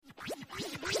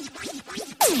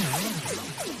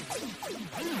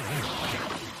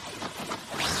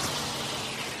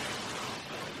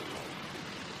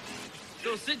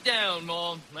So sit down,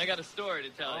 Mom. I got a story to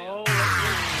tell you. No,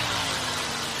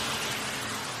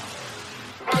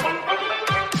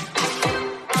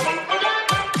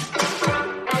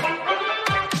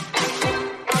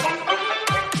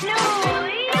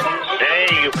 Hey,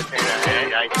 you potato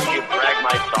head. I see you drag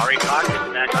my sorry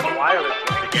carcass back on the wireless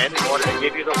once again in order to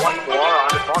give you the what for on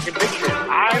the talking pictures.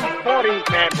 I'm 40,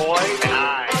 man boy, and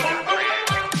I got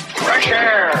fresh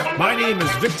air. My name is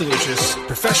Vic Delicious,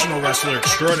 professional wrestler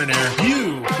extraordinaire.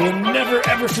 You will never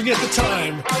ever forget the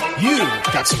time you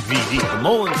got some VD. The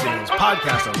Mullen Things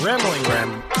podcast on rambling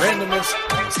randomness.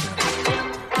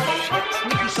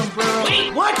 Sneaky sombrero.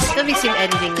 Wait, what? There'll be some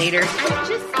editing later. I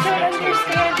just don't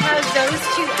understand how those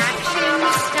two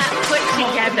actions got put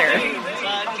together.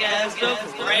 Podcast of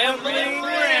rambling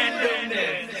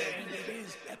randomness. it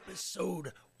is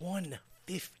episode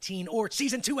 115, or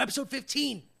season 2, episode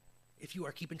 15, if you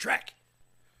are keeping track.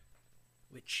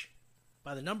 Which,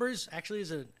 by the numbers, actually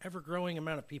is an ever-growing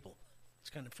amount of people. It's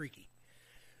kind of freaky.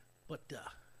 But,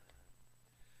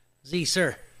 Z,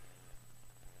 sir,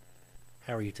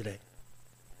 how are you today?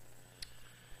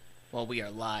 Well, we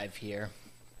are live here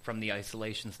from the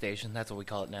isolation station. That's what we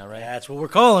call it now, right? That's what we're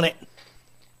calling it.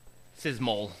 This is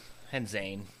Mole and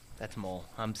Zane. That's Mole.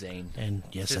 I'm Zane. And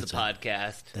yes, This is that's a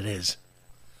podcast. That is.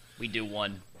 We do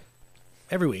one.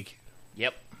 Every week.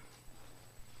 Yep.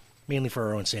 Mainly for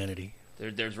our own sanity.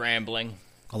 There's rambling.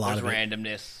 A lot of it. There's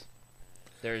randomness.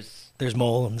 There's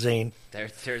Mole and Zane.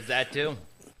 There's that too.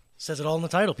 Says it all in the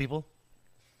title, people.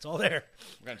 It's all there.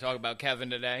 We're going to talk about Kevin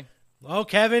today. Oh,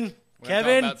 Kevin. We're going to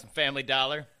Kevin. talk about some Family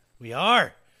Dollar. We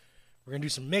are. We're going to do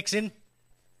some mixing.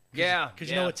 Yeah. Because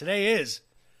you know what today is.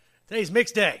 Today's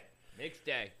mix day. Mix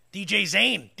day. DJ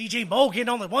Zane. DJ Mo getting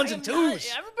on the ones and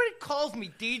twos. Everybody calls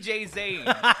me DJ Zane.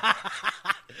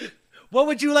 What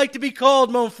would you like to be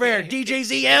called, Mon Frere? DJ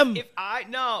ZM.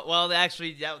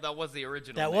 Actually, that was the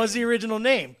original That name. was the original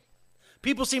name.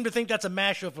 People seem to think that's a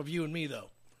mashup of you and me, though.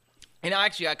 And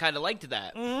actually, I kind of liked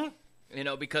that. Mm-hmm.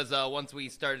 Because once we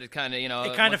started kind of, it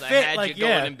kind of once fit, I had like, you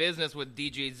going in business with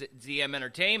DJ ZM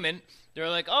Entertainment, they were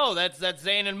like, oh, that's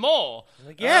Zane and Mole.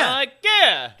 Like, yeah.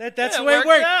 That's the way it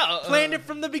worked. Out. Planned it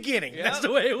from the beginning. That's the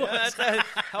way it was. That's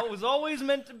how it was always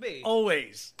meant to be.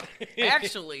 Always.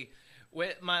 Actually,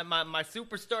 my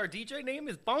superstar DJ name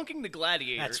is Bonking the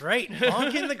Gladiator. That's right.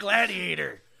 Bonking the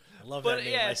Gladiator. I love that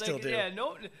name. I still do. Yeah,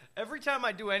 every time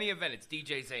I do any event, it's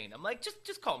DJ Zane. I'm like,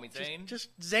 just call me Zane. Just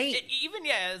Zane. Even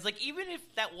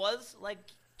if that was,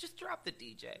 just drop the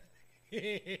DJ.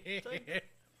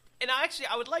 And I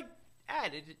would like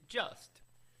added just.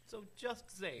 So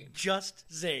just Zane.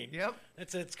 Just Zane. Yep.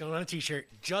 That's it. It's going on a t-shirt.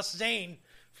 Just Zane.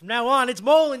 From now on, it's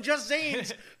Mole and Just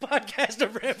Zane's podcast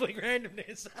of rambling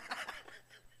randomness.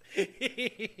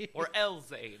 Or El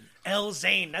Zane. El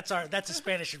Zane. That's a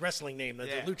Spanish wrestling name. That's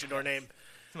a luchador name.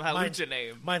 My lucha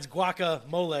name. Mine's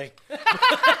Guacamole.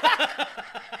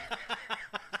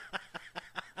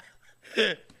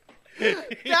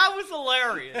 That was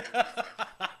hilarious.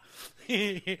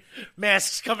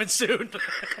 Masks coming soon.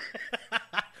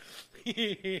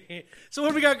 So what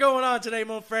do we got going on today,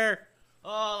 Mon Frere?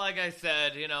 Oh, like I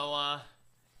said, you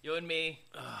and me,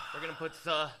 we're gonna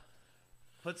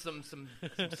put some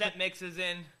set mixes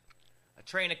in. A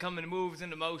train of coming moves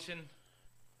into motion.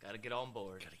 Gotta get on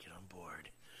board.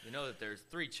 You know that there's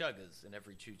 3 chuggas in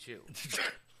every choo-choo.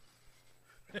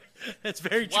 That's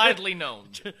very true. Widely known.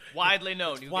 Widely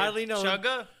known. Widely known.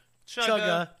 Chugga,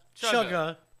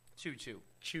 Chugga. choo-choo.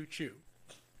 Choo-choo.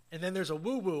 And then there's a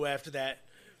woo-woo after that.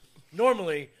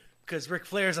 Normally, because Ric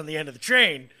Flair's on the end of the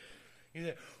train, he's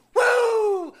like,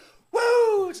 woo!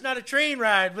 Woo! It's not a train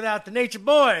ride without the Nature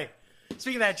Boy.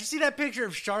 Speaking of that, did you see that picture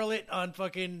of Charlotte on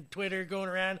fucking Twitter going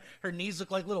around? Her knees look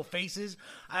like little faces.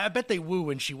 I bet they woo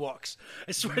when she walks.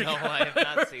 I swear to God. I have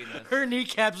not seen this. Her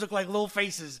kneecaps look like little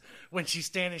faces when she's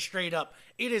standing straight up.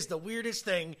 It is the weirdest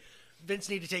thing. Vince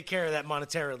need to take care of that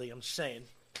monetarily, I'm just saying.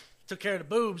 Took care of the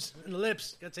boobs and the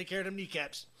lips. Got to take care of them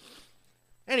kneecaps.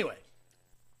 Anyway.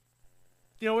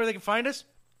 You know where they can find us?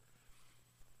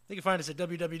 They can find us at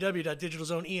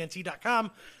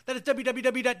www.digitalzoneent.com. That is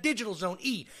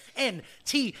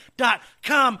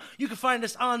www.digitalzoneent.com. You can find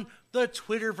us on the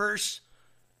Twitterverse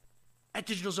at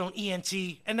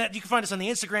digitalzoneent. And that you can find us on the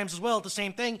Instagrams as well, the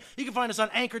same thing. You can find us on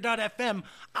anchor.fm,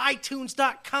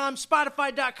 itunes.com,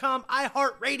 spotify.com,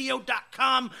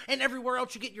 iheartradio.com, and everywhere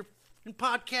else you get your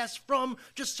podcasts from.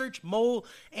 Just search Mole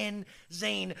and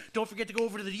Zane. Don't forget to go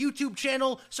over to the YouTube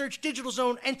channel, search Digital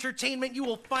Zone Entertainment. You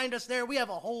will find us there. We have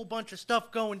a whole bunch of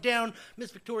stuff going down.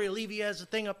 Miss Victoria Levy has a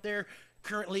thing up there.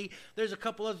 currently. There's a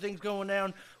couple other things going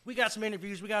down. We got some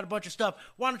interviews. We got a bunch of stuff.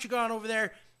 Why don't you go on over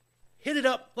there, hit it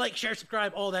up, like, share,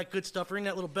 subscribe, all that good stuff. Ring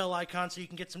that little bell icon so you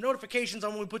can get some notifications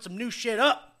on when we put some new shit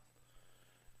up.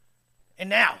 And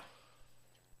now,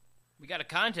 We got a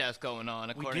contest going on,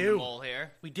 according do. to Mole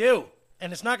here. we do.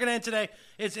 And it's not going to end today.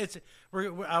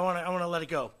 I want to let it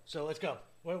go. So let's go.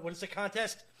 What is the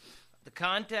contest? The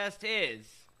contest is,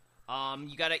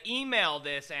 you got to email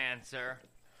this answer.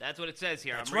 That's what it says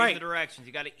here. That's I'm reading right. the directions.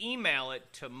 You got to email it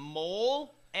to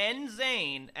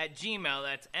molenZane@gmail.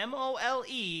 That's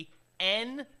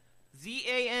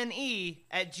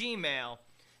MOLENZANE@gmail.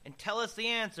 And tell us the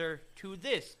answer to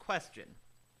this question.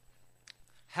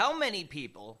 How many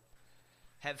people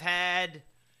have had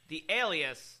the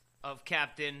alias of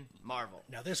Captain Marvel?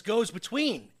 Now, this goes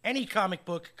between any comic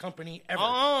book company ever.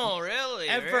 Oh, really?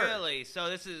 Ever. Really? So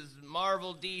this is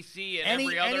Marvel, DC, and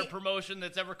every other promotion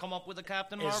that's ever come up with a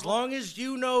Captain Marvel? As long as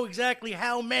you know exactly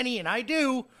how many, and I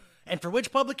do, and for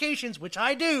which publications, which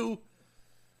I do,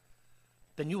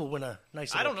 then you will win a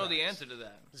nice I little don't know the prize. answer to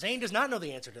that. Zane does not know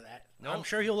the answer to that. No. I'm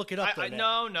sure he'll look it up, though. I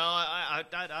now. I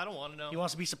don't want to know. He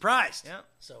wants to be surprised. Yeah.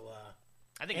 So,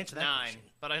 I think it's answer that 9, question.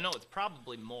 but I know it's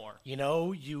probably more. you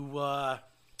know,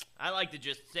 I like to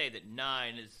just say that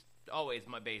 9 is always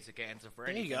my basic answer for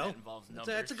there you anything go. that involves numbers.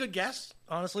 That's a good guess.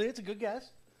 Honestly, it's a good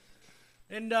guess.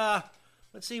 And,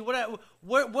 let's see, where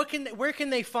can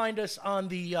they find us on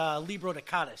the Libro de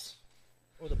Cadiz,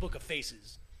 or the Book of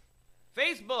Faces?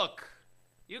 Facebook.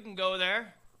 You can go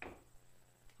there.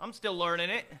 I'm still learning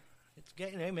it. It's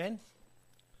getting, hey, man.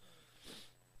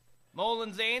 Mole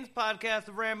and Zane's podcast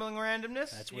of rambling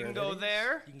randomness. That's You where can that go is.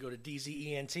 there. You can go to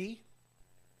DZENT.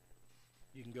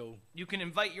 You can go. You can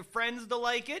invite your friends to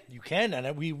like it. You can,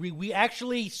 and we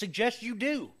actually suggest you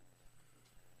do.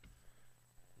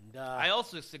 And, I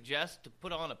also suggest to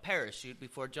put on a parachute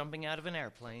before jumping out of an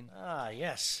airplane.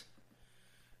 yes,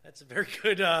 that's a very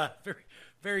good,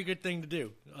 very good thing to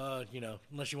do.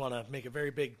 Unless you want to make a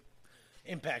very big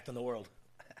impact on the world.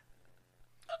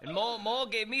 And Mole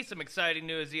gave me some exciting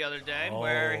news the other day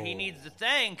where he needs to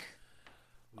thank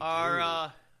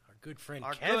our Good friend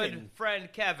our Kevin. good friend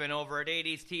Kevin over at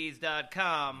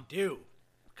 80stees.com who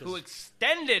Because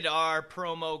extended our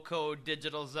promo code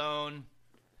Digital Zone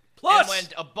plus and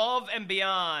went above and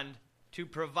beyond to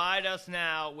provide us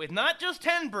now with not just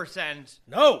 10%,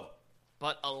 no,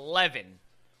 but 11.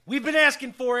 we've been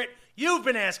asking for it. You've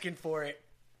been asking for it.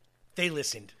 They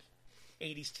listened.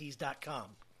 80stees.com.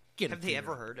 Get Have them they for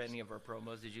ever your- heard any of our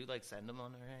promos? Did you send them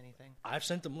on or anything? I've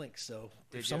sent them links, so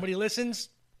Did if you? somebody listens,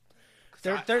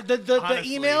 the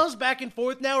honestly- emails back and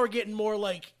forth now are getting more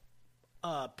like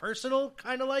personal,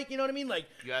 kind of like, you know what I mean? Like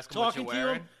You ask 'em what talking you're to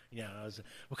wearing? them. Yeah,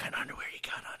 what kind of underwear you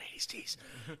got on 80s Tees?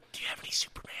 Do you have any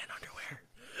Superman underwear?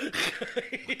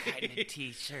 What kind of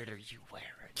t-shirt are you wearing?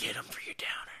 Get them for your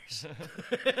downers.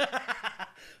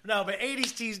 No, but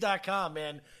 80stees.com,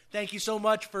 man. Thank you so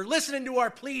much for listening to our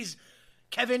pleas.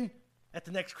 Kevin, at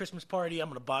the next Christmas party, I'm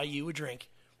going to buy you a drink.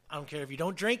 I don't care if you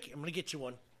don't drink. I'm going to get you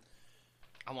one.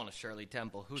 I want a Shirley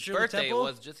Temple, whose Shirley birthday Temple?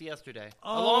 it was just yesterday.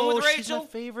 Oh, Along with she's my Rachel.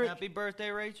 favorite. Happy birthday,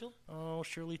 Rachel. Oh,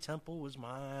 Shirley Temple was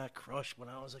my crush when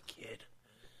I was a kid.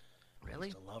 Really? I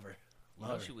used to love her. You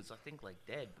know, she was, I think,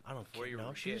 dead. I don't before care. you were No,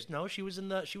 a she was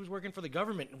kid. she was working for the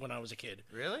government when I was a kid.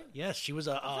 Really? Yes, she was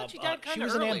a thought she died she kinda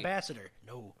was an early. ambassador.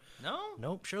 No. No?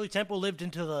 Nope. Shirley Temple lived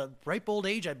into the ripe old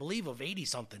age, I believe, of 80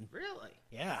 something. Really?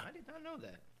 Yeah. I did not know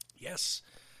that. Yes.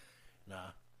 Nah.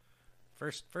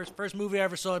 First movie I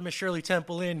ever saw Miss Shirley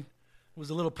Temple in was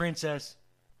The Little Princess.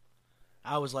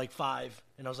 I was like 5,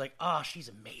 and I was like, she's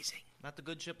amazing. Not the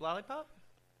Good Ship Lollipop?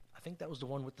 I think that was the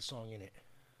one with the song in it.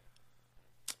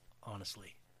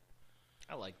 Honestly.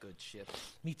 I like good ships.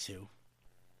 Me too.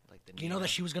 Like the Do you know that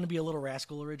she was going to be a Little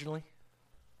Rascal originally?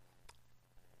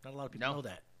 Not a lot of people No. know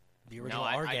that. The original No,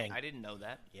 R I Gang. didn't know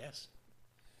that. Yes.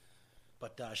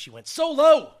 But she went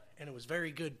solo, and it was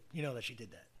very good, that she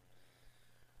did that.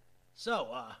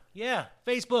 So, yeah,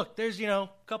 Facebook. There's,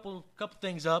 couple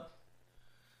things up.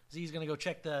 Z's going to go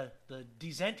check the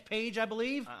Dezent page, I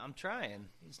believe. I'm trying.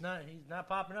 He's not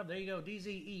popping up. There you go,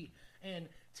 DZENT.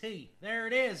 There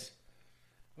it is.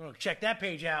 We're going to check that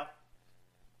page out.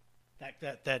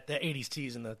 That 80s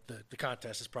tees and the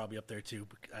contest is probably up there too.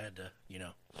 But I had to,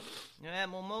 Yeah,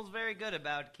 well, Mo's very good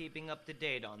about keeping up to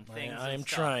date on things. I and am stuff.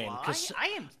 trying, Well, 'cause I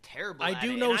am terrible. I at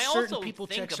do it, know and I certain also people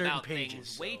think check certain about pages,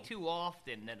 things way so. too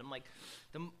often that I'm like,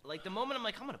 the moment I'm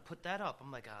like, I'm gonna put that up.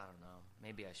 I'm like, I don't know,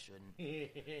 maybe I shouldn't.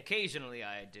 Occasionally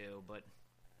I do, but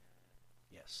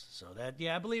Yes. So that,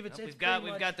 I believe it's. we've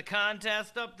got the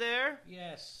contest up there.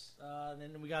 Yes.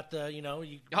 Then we got the,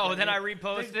 Oh, then I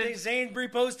reposted? Zane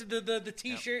reposted the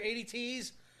T-shirt, 80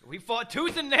 T's. We fought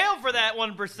tooth and nail for that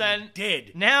 1%.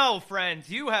 Did. Now, friends,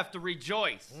 you have to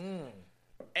rejoice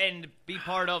and be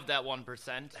part of that 1%.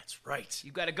 That's right.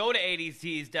 You got to go to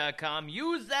 80stees.com.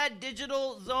 Use that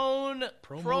Digital Zone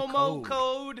Promo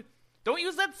code. Don't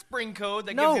use that spring code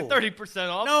that No. gives you 30%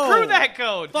 off. No. Screw that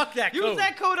code. Fuck that Use code.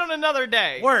 that code on another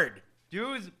day. Word.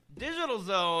 Use Digital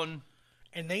Zone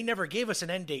And they never gave us an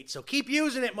end date, so keep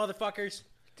using it, motherfuckers.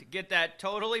 to get that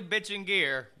totally bitchin'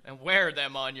 gear and wear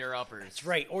them on your uppers. That's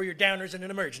right, or your downers in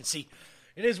an emergency.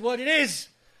 It is what it is.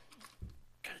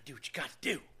 Gotta do what you gotta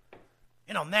do.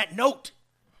 And on that note,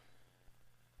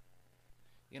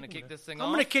 You gonna kick this thing I'm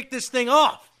off? gonna kick this thing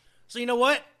off. So you know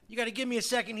what? You gotta give me a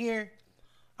second here.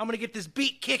 I'm gonna get this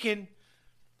beat kicking.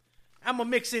 I'm gonna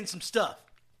mix in some stuff.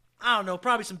 I don't know,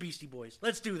 probably some Beastie Boys.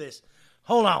 Let's do this.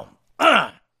 Hold on.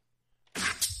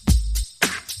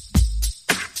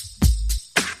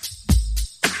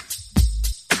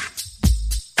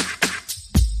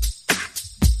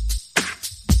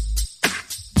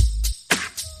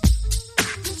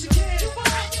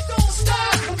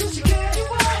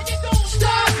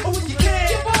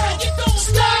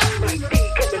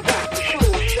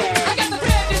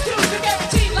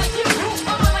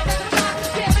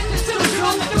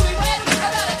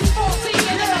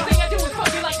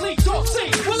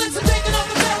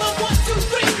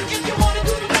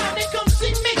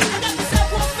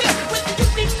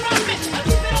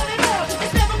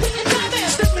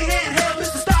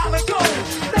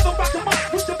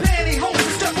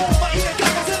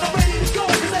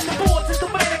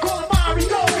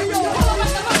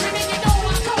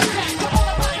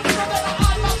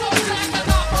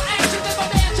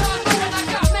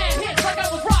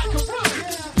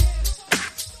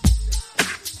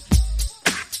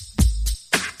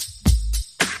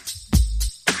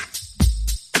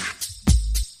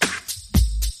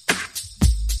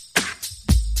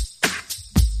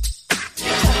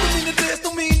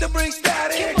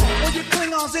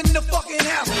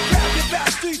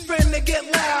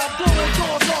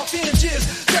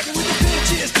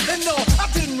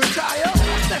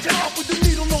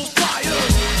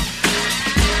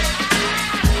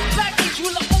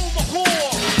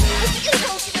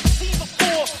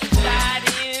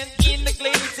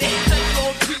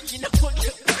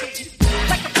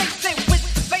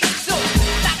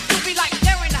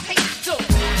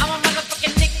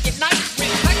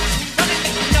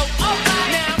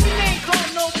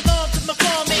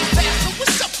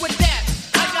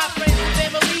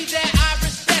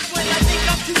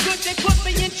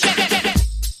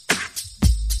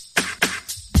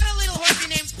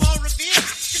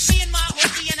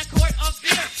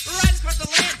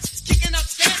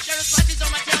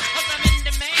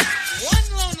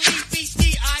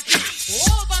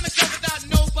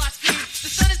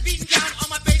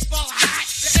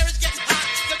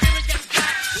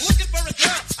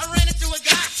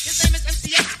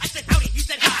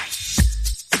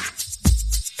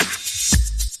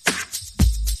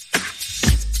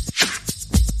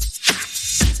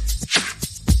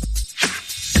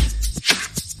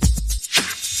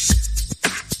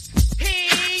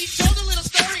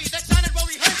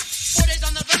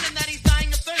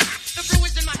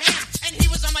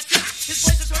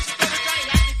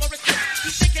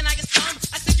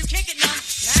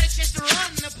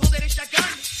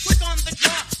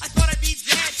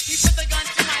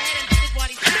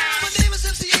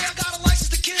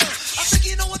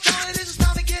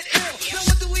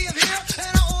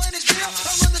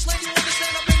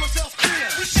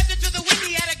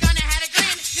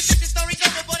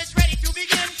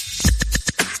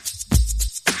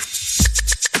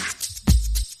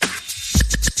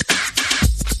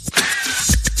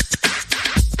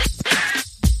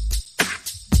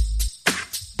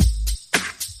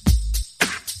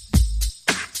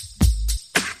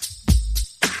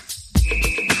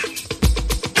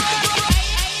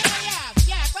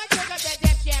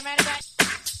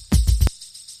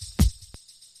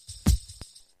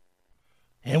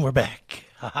 And we're back.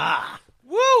 Ha-ha.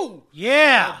 Woo!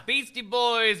 Yeah. Beastie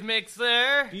Boys mix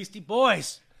there. Beastie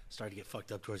Boys. Started to get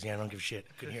fucked up towards the end. I don't give a shit.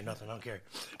 Couldn't hear nothing. I don't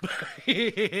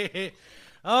care.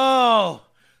 Oh,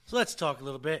 so let's talk a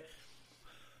little bit.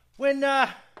 When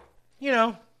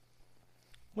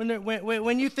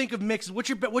when you think of mixes, what's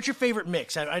your favorite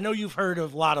mix? I know you've heard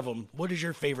of a lot of them. What is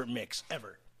your favorite mix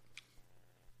ever?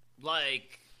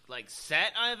 Like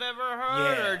set I've ever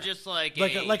heard, Yeah. or just like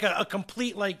a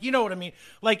complete, like, you know what I mean?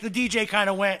 Like the DJ kind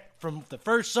of went from the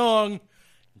first song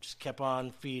and just kept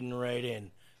on feeding right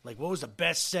in. Like, what was the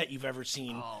best set you've ever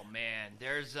seen? Oh man,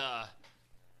 there's a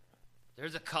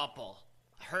couple.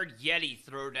 I heard Yeti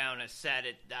throw down a set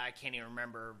at I can't even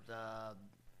remember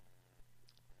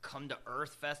Come to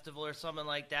Earth Festival or something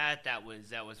like that. That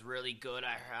was really good.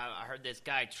 I heard this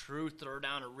guy Truth throw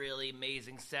down a really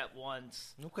amazing set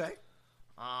once. Okay.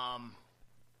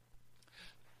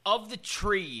 Of the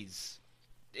Trees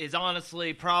is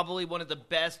honestly probably one of the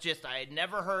best. I had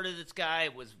never heard of this guy.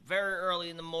 It was very early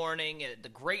in the morning at the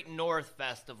Great North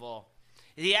Festival.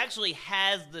 He actually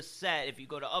has the set. If you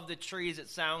go to Of the Trees at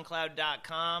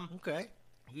SoundCloud.com, Okay.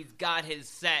 he's got his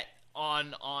set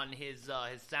on his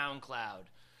SoundCloud.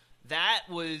 That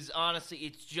was honestly,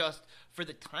 it's just for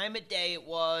the time of day it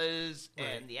was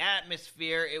and the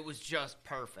atmosphere, it was just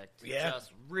perfect. Yeah.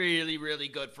 Just really, really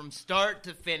good from start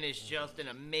to finish. Just an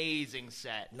amazing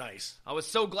set. Nice. I was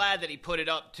so glad that he put it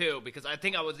up too, because I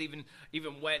think I was even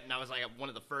went and I was like one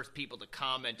of the first people to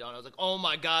comment on it. I was like, oh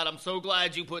my God, I'm so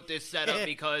glad you put this set up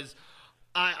because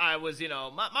I was,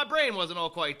 my brain wasn't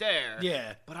all quite there.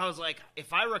 Yeah. But I was like,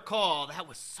 if I recall, that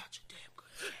was such a damn good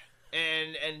set.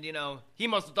 And he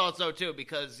must have thought so too,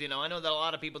 because, I know that a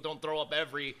lot of people don't throw up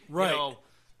every,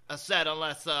 a set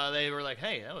unless they were like,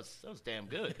 hey, that was damn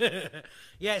good.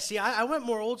 Yeah, see, I went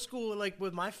more old school, like,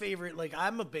 with my favorite, like,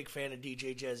 I'm a big fan of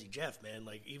DJ Jazzy Jeff, man,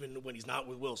 like, even when he's not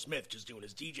with Will Smith, just doing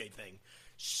his DJ thing.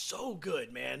 So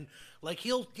good, man. Like,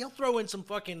 he'll throw in some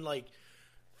fucking, like,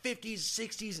 50s,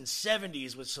 60s, and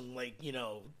 70s with some, like,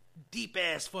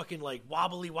 deep-ass fucking, like,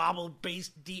 wobbly-wobble, bass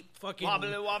deep fucking...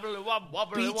 Wobbly,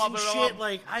 beats and shit.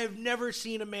 Like, I have never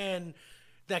seen a man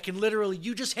that can literally...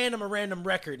 You just hand him a random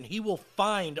record, and he will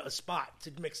find a spot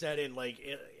to mix that in, like,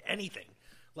 anything.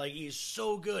 Like, he's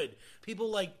so good.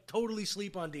 People, like, totally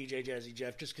sleep on DJ Jazzy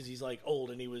Jeff just because he's, like, old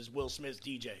and he was Will Smith's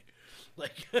DJ.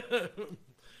 Like,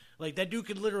 like, that dude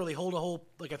could literally hold a whole,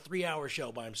 like, a 3-hour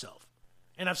show by himself.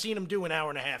 And I've seen him do an hour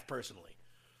and a half personally.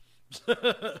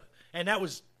 And that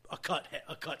was a cut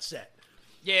set.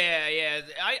 Yeah.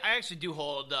 I actually do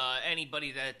hold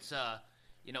anybody that's, a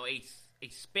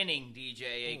spinning DJ,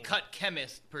 a cut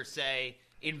chemist, per se,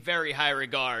 in very high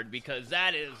regard, because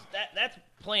that's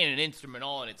playing an instrument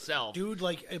all in itself. Dude,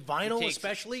 like, vinyl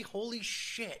especially, holy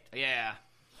shit. Yeah.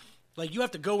 Like, you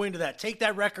have to go into that, take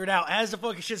that record out, as the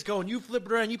fucking shit's going, you flip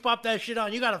it around, you pop that shit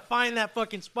on, you gotta find that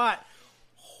fucking spot.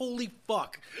 Holy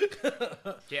fuck.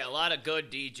 Yeah, a lot of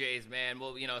good DJs, man,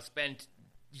 will, spend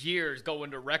years going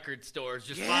to record stores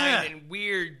just finding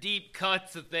weird, deep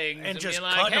cuts of things. And just being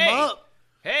like, cutting them up.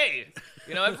 Hey,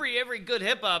 every good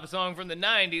hip-hop song from the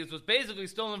 90s was basically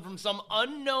stolen from some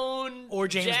unknown or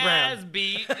James jazz Brown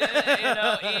beat, in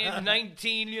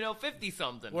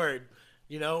 1950-something. Word.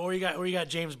 Or you got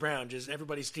James Brown, just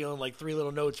everybody stealing like 3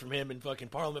 little notes from him in fucking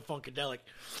Parliament Funkadelic.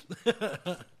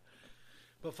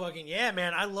 But fucking yeah,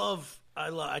 man,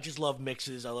 I just love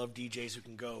mixes. I love DJs who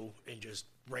can go and just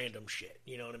random shit.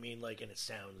 You know what I mean? Like, and it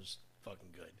sounds fucking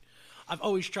good. I've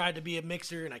always tried to be a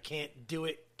mixer, and I can't do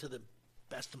it to the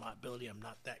best of my ability. I'm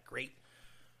not that great.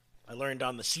 I learned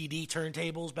on the CD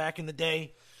turntables back in the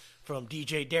day from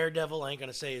DJ Daredevil. I ain't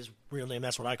gonna say his real name.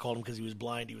 That's what I called him because he was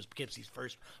blind. He was Poughkeepsie's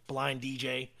first blind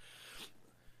DJ.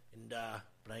 And but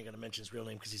I ain't gonna mention his real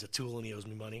name because he's a tool and he owes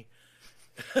me money.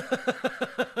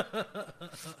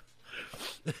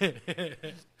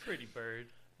 Pretty bird.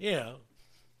 Yeah,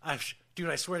 dude,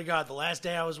 I swear to God, the last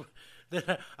day I was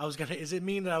gonna. Is it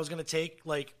mean that I was gonna take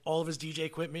like all of his DJ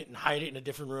equipment and hide it in a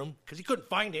different room because he couldn't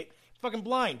find it? He's fucking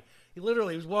blind. He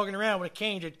literally was walking around with a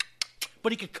cane,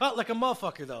 but he could cut like a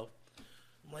motherfucker though.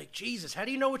 I'm like, Jesus, how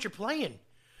do you know what you're playing?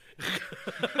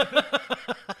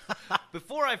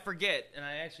 Before I forget, and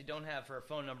I actually don't have her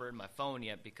phone number in my phone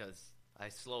yet because I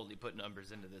slowly put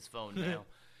numbers into this phone now.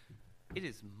 It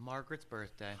is Margaret's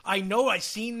birthday. I know, I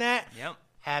seen that. Yep.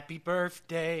 Happy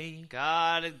birthday.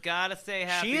 Gotta say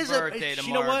happy birthday to Margaret.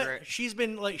 You know what? She's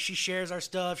been like, she shares our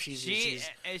stuff. She's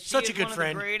such a good friend. She's one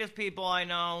of the greatest people I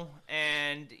know,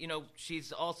 and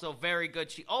she's also very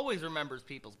good. She always remembers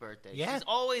people's birthdays. Yeah. She's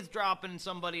always dropping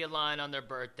somebody a line on their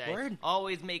birthday. Word.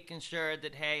 Always making sure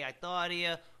that, hey, I thought of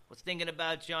you, was thinking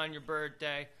about you on your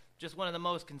birthday. Just one of the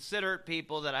most considerate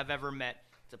people that I've ever met.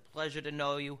 It's a pleasure to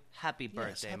know you. Happy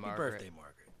birthday, happy Margaret. Happy birthday,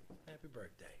 Margaret. Happy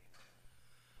birthday.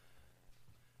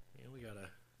 Yeah, we gotta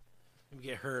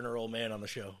get her and her old man on the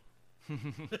show.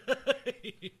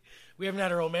 We haven't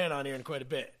had her old man on here in quite a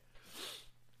bit.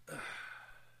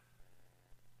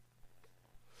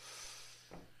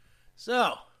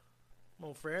 So,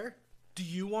 Mo Frere, do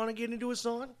you want to get into a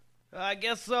song? I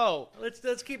guess so.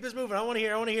 Let's keep this moving. I want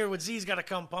to hear what Z's got to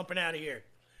come pumping out of here.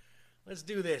 Let's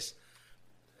do this.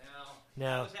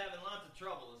 Now, I was having lots of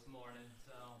trouble this morning,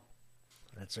 so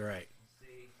that's all right.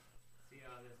 See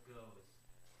how this goes.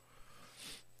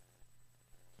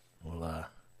 Well,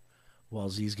 while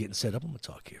Z's getting set up, I'm gonna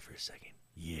talk here for a second.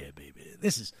 Yeah, baby.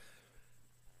 This is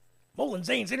Molin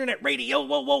Zane's Internet Radio,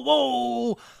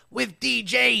 whoa, with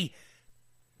DJ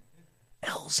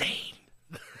L. Zane.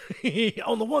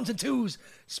 On the ones and twos,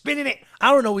 spinning it.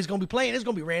 I don't know who he's going to be playing. It's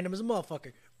going to be random as a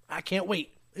motherfucker. I can't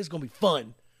wait. It's going to be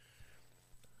fun.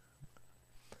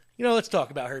 Let's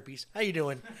talk about herpes. How you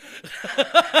doing?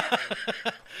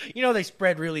 They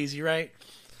spread real easy, right?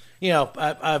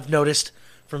 I've noticed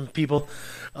from people.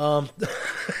 Don't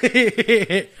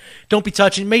be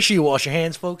touching. Make sure you wash your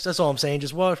hands, folks. That's all I'm saying.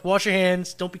 Just wash your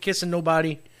hands. Don't be kissing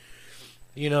nobody.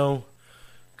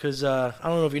 Because I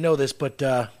don't know if you know this, but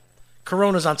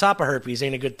corona's on top of herpes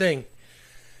ain't a good thing.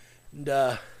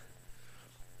 And,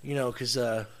 because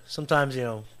sometimes,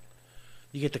 you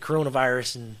get the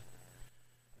coronavirus and you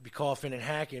be coughing and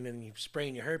hacking and you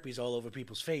spraying your herpes all over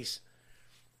people's face.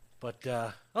 But,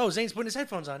 Zane's putting his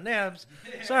headphones on. Yeah,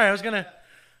 sorry, I was going to,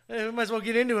 we might as well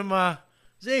get into him.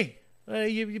 Z,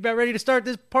 you about ready to start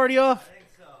this party off? I think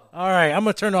so. All right, I'm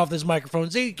going to turn off this microphone.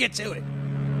 Z, get to it.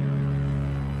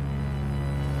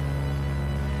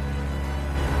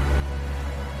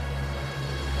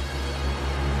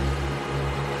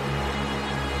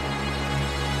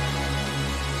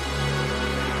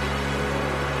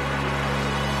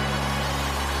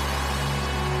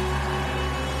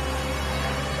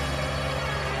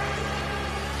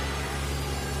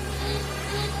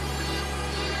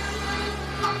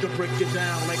 To break it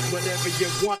down like whatever you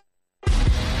want.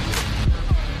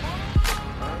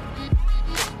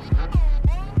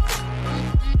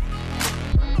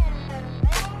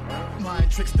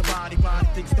 Mind tricks the body, body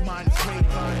thinks the mind is great,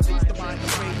 body thinks the mind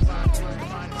is great, body thinks the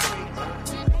mind is great.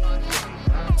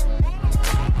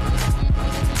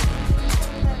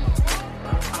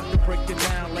 I'm to break it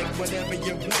down like whatever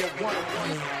you want.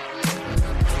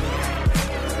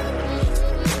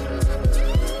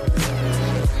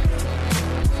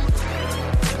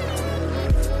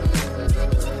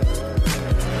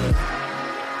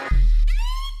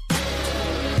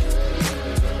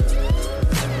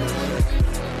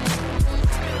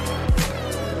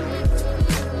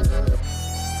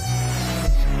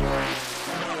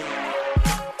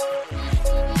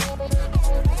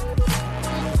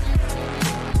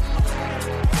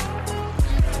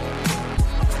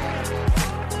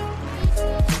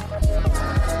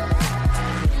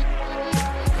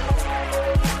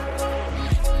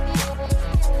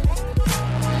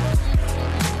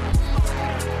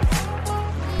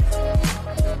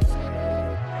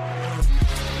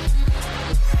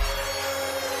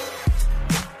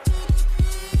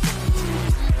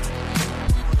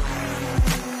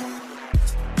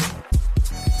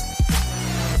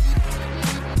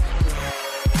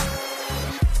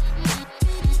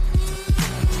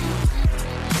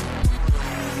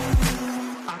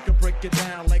 Get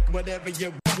down like whatever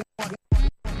you want.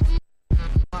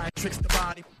 Mind tricks the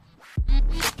body.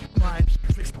 Mind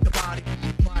tricks the body.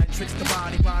 Mind tricks the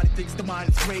body. Body thinks the mind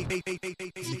is great.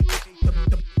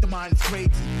 The mind is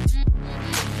great.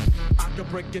 I can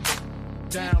break it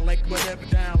down like whatever.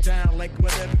 Down like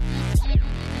whatever.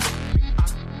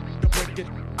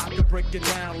 I can break it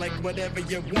down like whatever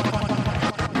you want.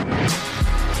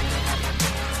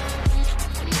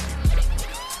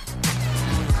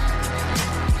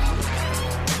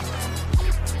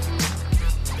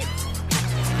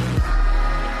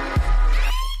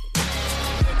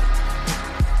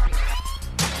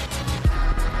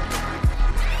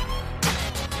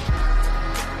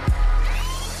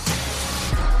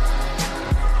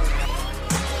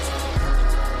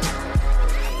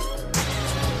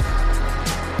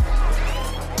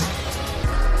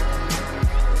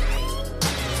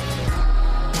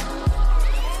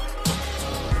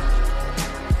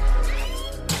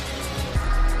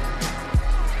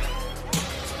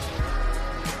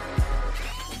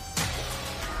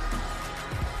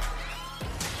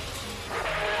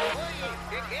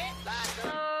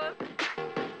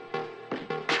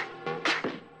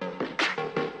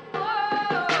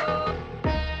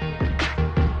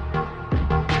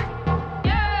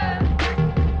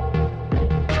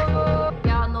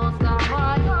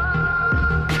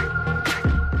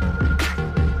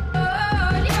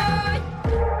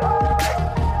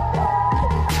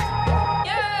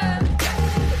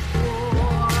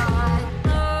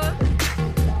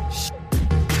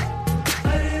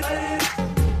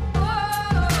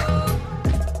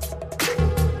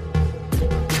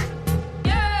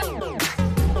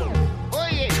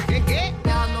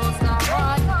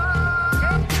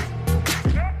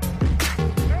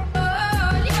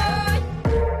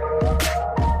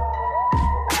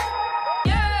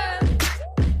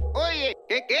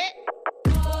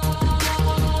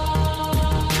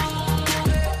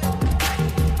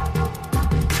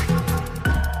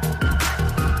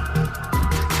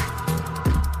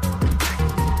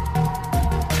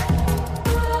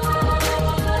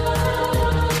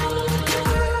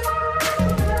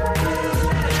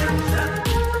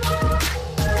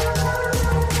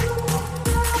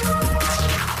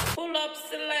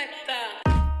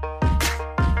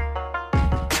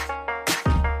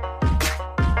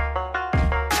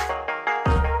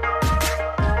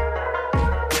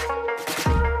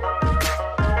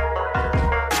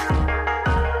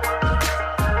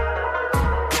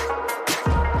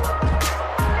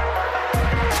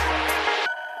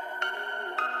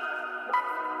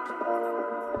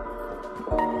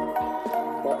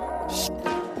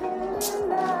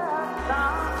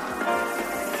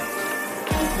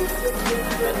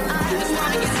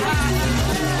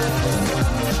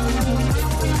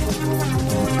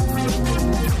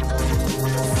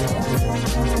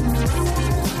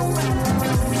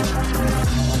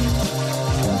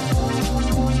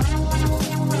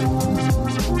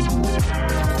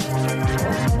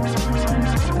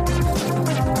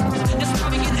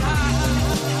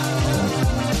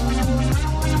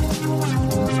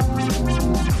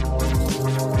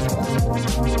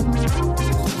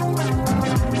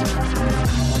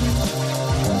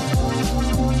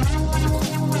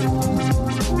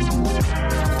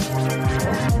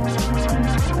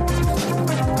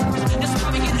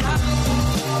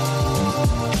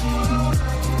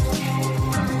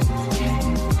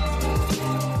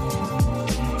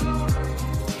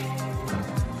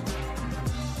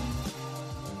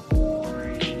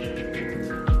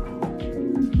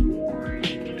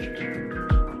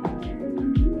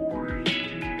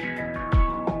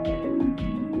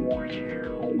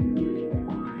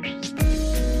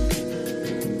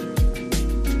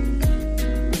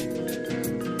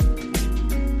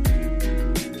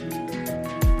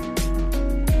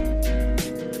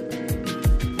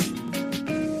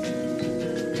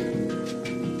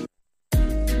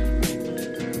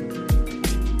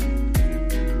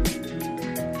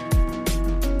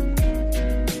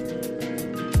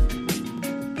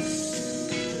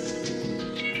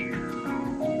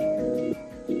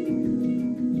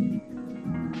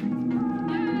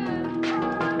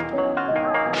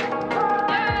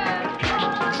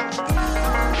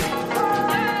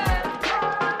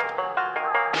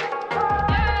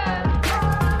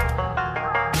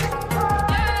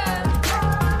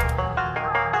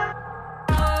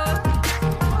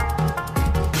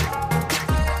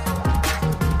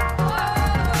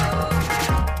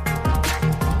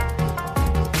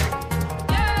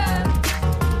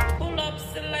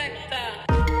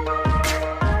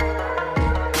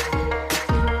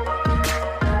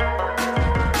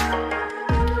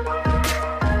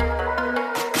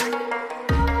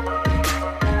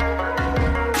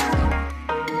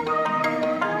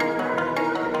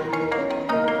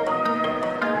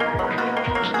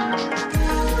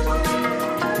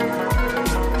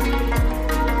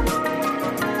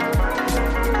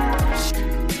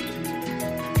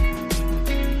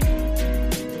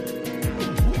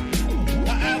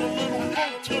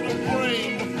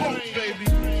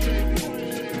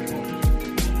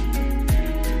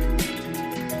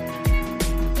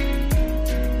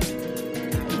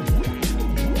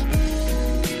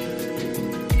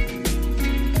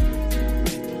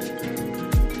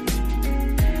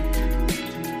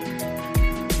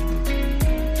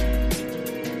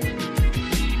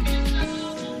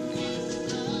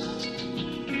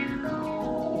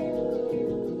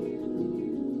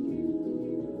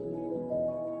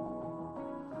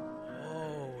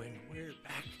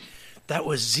 That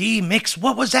was Z Mix.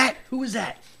 What was that? Who was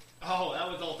that? Oh,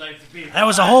 that was all types of people. That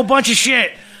was a whole bunch of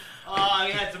shit.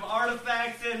 We had some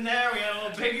artifacts in there. We had a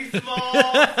little Biggie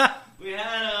Smalls. We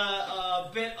had a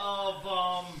bit of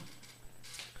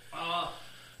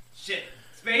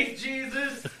Space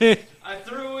Jesus. I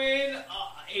threw in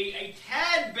a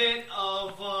tad bit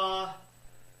of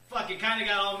it kind of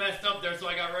got all messed up there, so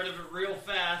I got rid of it real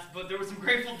fast. But there was some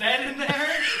Grateful Dead in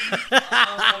there.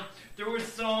 There was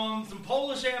some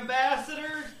Polish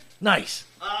Ambassador. Nice.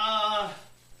 And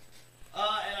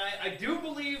I do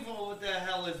believe, what the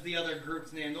hell is the other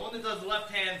group's name? The one that does Left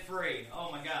Hand Free.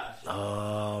 Oh my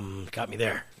gosh. Got me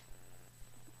there.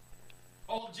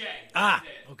 Old J. Ah,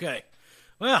 okay.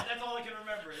 Well, That's all I can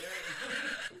remember.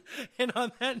 and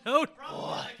on that note,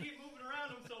 Problem is I keep moving around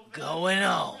them so fast. Going I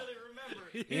on don't really remember.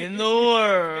 in the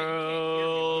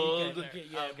world okay.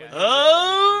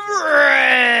 of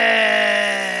Red.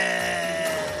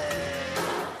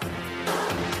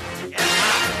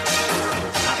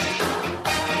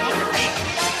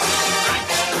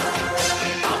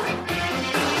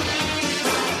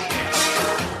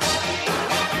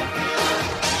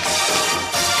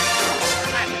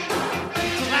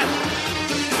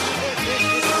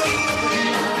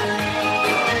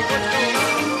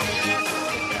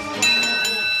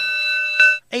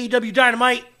 AEW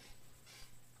Dynamite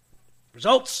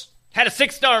results. Had a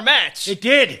 6-star match. It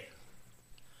did.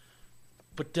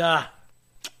 But we'll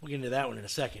get into that one in a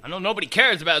second. I know nobody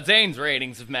cares about Zayn's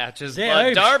ratings of matches, Yeah,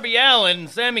 but Darby Allin and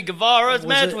Sammy Guevara's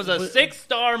match was a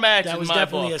 6-star match That in was my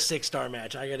definitely book. a 6-star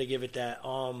match. I got to give it that.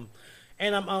 And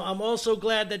I'm also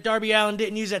glad that Darby Allin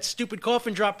didn't use that stupid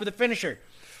coffin drop for the finisher.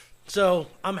 So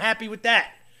I'm happy with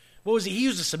that. What was he? He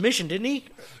used a submission, didn't he?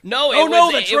 No, Oh, it no,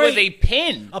 was that's it was right. a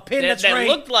pin. A pin, that, that's that right.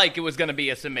 looked like it was going to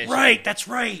be a submission. Right, that's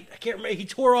right. I can't remember. He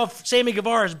tore off Sammy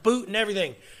Guevara's boot and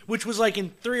everything, which was like in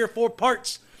 3 or 4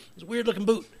 parts. It was a weird looking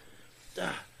boot.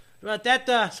 About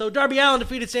that, so Darby Allin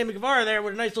defeated Sammy Guevara there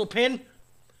with a nice little pin.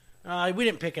 We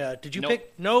didn't pick a. Did you Nope.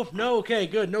 pick? No. Okay,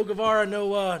 good. No Guevara,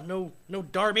 no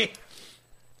Darby.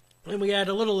 And we had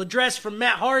a little address from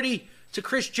Matt Hardy to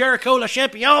Chris Jericho, Le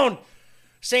Champion,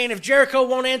 saying if Jericho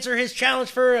won't answer his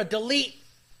challenge for a Elite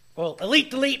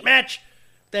Delete match,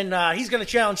 then he's going to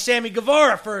challenge Sammy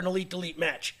Guevara for an Elite Delete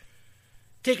match.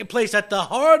 Taking place at the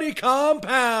Hardy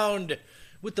compound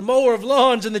with the mower of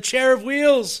lawns and the chair of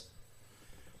wheels.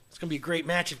 It's going to be a great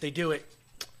match if they do it.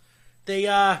 They,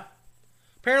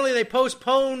 apparently they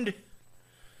postponed,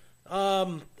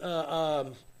 what's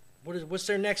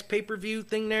their next pay-per-view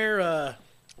thing there?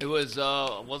 It was it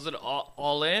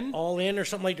All In? All In or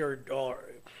something like that, or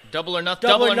Double or Nothing?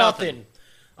 Double or Nothing.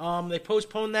 They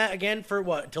postponed that again for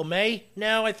what, until May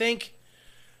now, I think?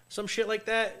 Some shit like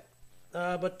that.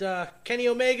 But Kenny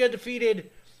Omega defeated,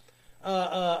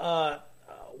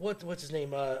 what's his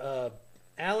name?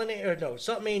 Alan, or no,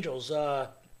 something Angels.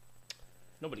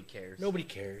 Nobody cares. Nobody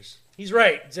cares. He's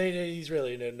right. He's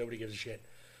really, nobody gives a shit.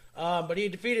 But he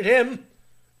defeated him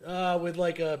with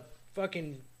like a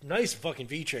nice fucking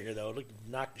V-trigger, though. It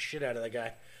knocked the shit out of that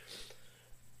guy.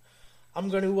 I'm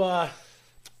going to,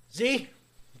 Z,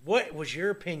 what was your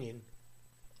opinion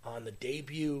on the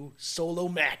debut solo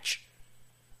match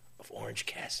of Orange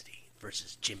Cassidy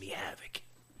versus Jimmy Havoc?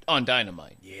 On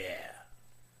Dynamite. Yeah.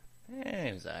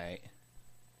 It was alright.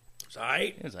 It was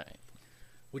alright? It was alright.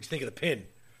 What'd you think of the pin?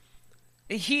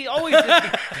 He always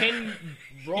just pin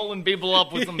rolling people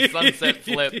up with some sunset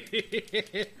flip.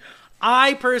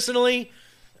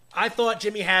 I thought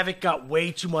Jimmy Havoc got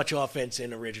way too much offense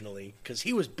in originally because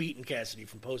he was beating Cassidy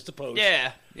from post to post.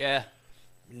 Yeah.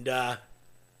 And, the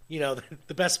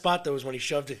best spot, though, was when he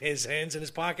shoved his hands in his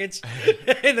pockets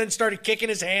and then started kicking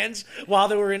his hands while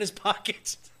they were in his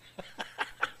pockets.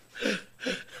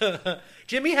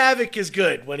 Jimmy Havoc is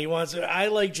good when he wants to. I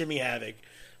like Jimmy Havoc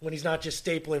when he's not just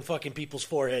stapling fucking people's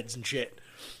foreheads and shit.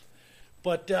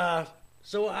 But,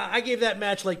 so I gave that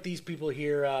match, like these people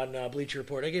here on Bleacher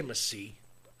Report, I gave him a C.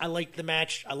 I liked the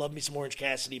match. I love me some Orange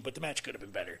Cassidy, but the match could have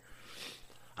been better.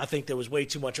 I think there was way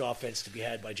too much offense to be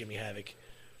had by Jimmy Havoc.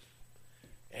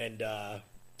 And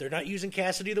they're not using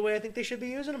Cassidy the way I think they should be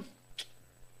using him.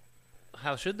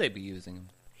 How should they be using him?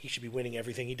 He should be winning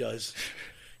everything he does.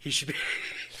 He should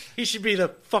be the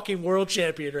fucking world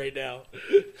champion right now.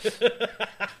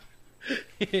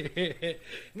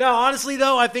 No, honestly,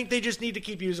 though, I think they just need to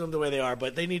keep using him the way they are.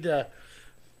 But they need to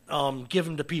give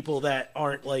him to people that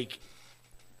aren't, like,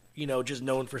 just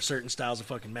known for certain styles of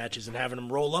fucking matches and having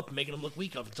him roll up and making him look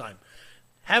weak all the time.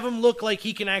 Have him look like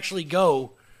he can actually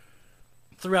go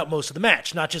throughout most of the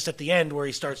match, not just at the end where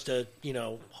he starts to,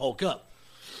 hulk up.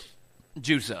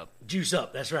 Juice up. Juice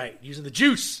up, that's right. Using the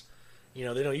juice. They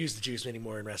don't use the juice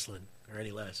anymore in wrestling, or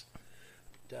any less.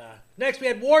 Next, we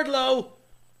had Wardlow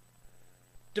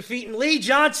defeating Lee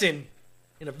Johnson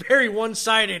in a very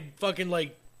one-sided fucking,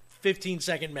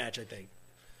 15-second match, I think.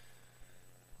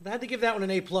 I had to give that one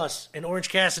an A+, and Orange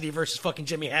Cassidy versus fucking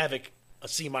Jimmy Havoc a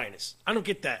C-. I don't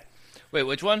get that. Wait,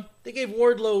 which one? They gave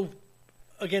Wardlow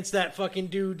against that fucking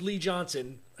dude, Lee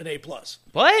Johnson, an A+.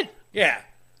 What? Yeah.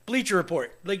 Bleacher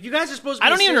Report. You guys are supposed to be I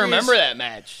don't even serious. remember that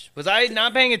match. Was I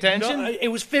not paying attention? No, it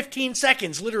was 15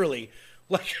 seconds, literally.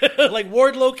 Like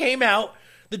Wardlow came out,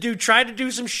 the dude tried to do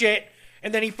some shit,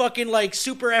 and then he fucking,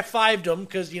 super F5'd him,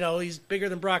 because, he's bigger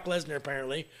than Brock Lesnar,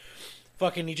 apparently.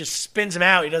 Fucking, he just spins him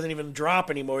out. He doesn't even drop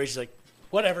anymore. He's just like,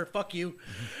 whatever, fuck you.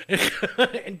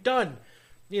 And done.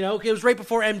 It was right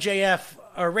before MJF,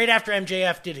 or right after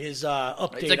MJF did his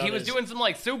update. It's like he was doing some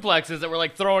suplexes that were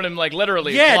throwing him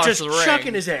literally yeah, across just the ring.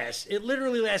 chucking his ass. It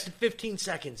literally lasted 15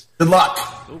 seconds. Good luck.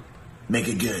 Make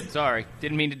it good. Sorry,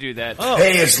 didn't mean to do that. Oh.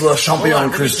 Hey, it's Le Champion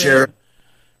Chris Jericho.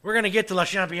 We're going to get to Le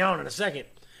Champion in a second.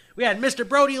 We had Mr.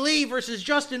 Brody Lee versus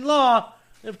Justin Law.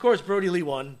 And of course, Brody Lee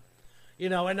won.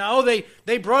 And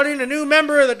they brought in a new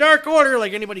member of the Dark Order.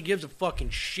 Like, anybody gives a fucking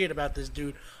shit about this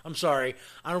dude. I'm sorry.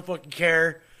 I don't fucking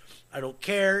care. I don't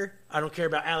care. I don't care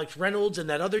about Alex Reynolds and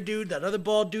that other dude, that other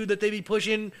bald dude that they be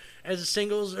pushing as a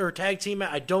singles or tag team.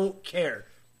 I don't care.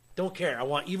 Don't care. I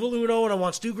want Evil Uno and I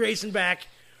want Stu Grayson back.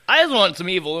 I just want some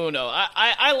Evil Uno.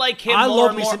 I like him I more love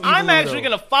and me more. some Evil I'm actually Uno.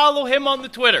 going to follow him on the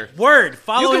Twitter. Word.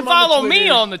 Follow you him can follow on the Twitter. me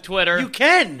on the Twitter. You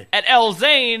can. At L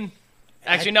Zane.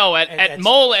 Actually, no, at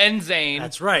Mole and Zane.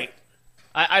 That's right.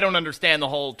 I don't understand the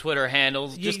whole Twitter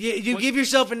handles. You give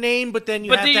yourself a name, but then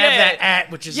you have to yeah, have that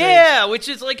at, which is which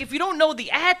is if you don't know the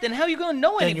at, then how are you going to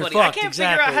know Then you're anybody? I fucked, can't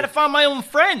exactly. figure out how to find my own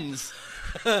friends.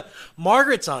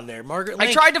 Margaret's on there. Margaret Link.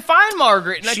 I tried to find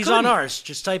Margaret, and She's I couldn't. on ours.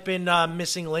 Just type in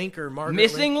missing link or Margaret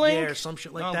Missing link? Yeah, or some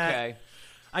shit like that. Okay.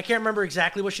 I can't remember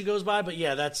exactly what she goes by, but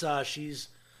yeah, that's she's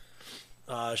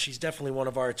definitely one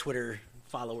of our Twitter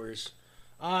followers.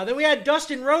 Then we had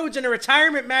Dustin Rhodes in a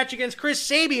retirement match against Kip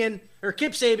Sabian.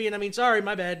 Sorry,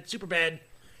 my bad. Super bad.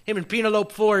 Him and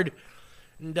Penelope Ford.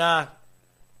 And,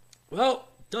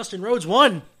 Dustin Rhodes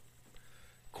won.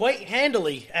 Quite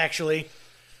handily, actually.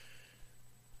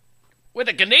 With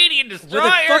a Canadian Destroyer.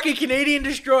 With a fucking Canadian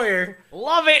Destroyer.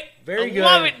 Love it. Very good.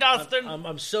 Love it, Dustin.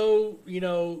 I'm so,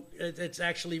 it's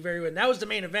actually very good. And that was the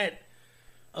main event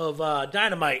of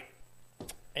Dynamite.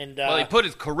 And well, he put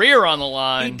his career on the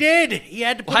line. He did. He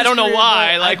had to put I his don't know career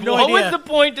why. on the line. I have no what idea. was the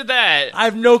point of that? I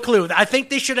have no clue. I think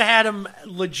they should have had him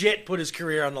legit put his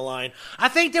career on the line. I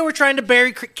think they were trying to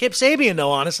bury Kip Sabian,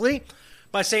 though, honestly,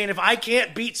 by saying if I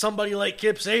can't beat somebody like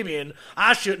Kip Sabian,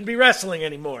 I shouldn't be wrestling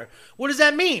anymore. What does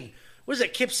that mean? What is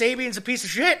it? Kip Sabian's a piece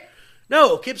of shit?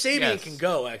 No, Kip Sabian can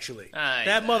go, actually.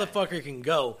 That motherfucker can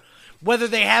go. Whether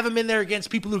they have him in there against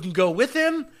people who can go with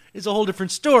him is a whole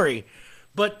different story.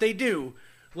 But they do.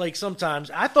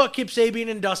 Sometimes. I thought Kip Sabian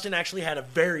and Dustin actually had a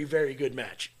very, very good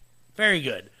match. Very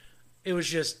good. It was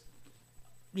just,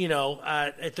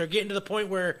 if they're getting to the point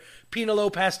where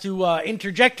Penelope has to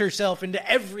interject herself into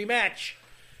every match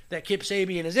that Kip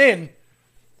Sabian is in,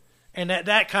 and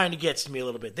that kind of gets to me a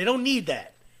little bit. They don't need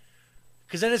that.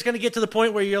 Because then it's going to get to the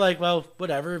point where you're like, well,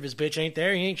 whatever. If his bitch ain't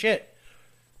there, he ain't shit.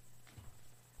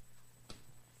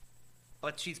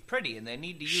 But she's pretty, and they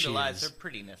need to utilize her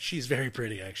prettiness. She's very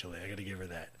pretty, actually. I got to give her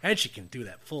that. And she can do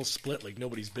that full split like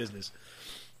nobody's business.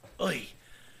 Oy.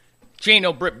 She ain't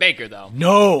no Britt Baker, though.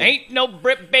 No. Ain't no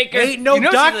Britt Baker. Ain't no she's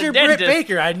a Dr. Britt dentist.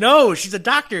 Baker. I know. She's a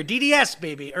doctor. DDS,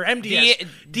 baby. Or MDS.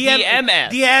 DMS.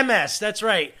 DMS. That's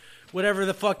right. Whatever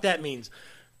the fuck that means.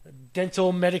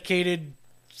 Dental medicated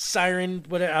siren.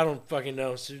 Whatever. I don't fucking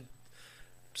know.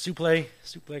 Suplex.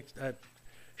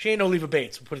 She ain't no Leva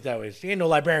Bates. We'll put it that way. She ain't no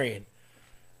librarian.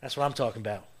 That's what I'm talking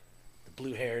about. The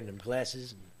blue hair and them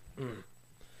glasses.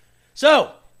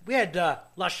 So, we had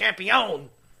La Champion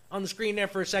on the screen there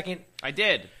for a second. I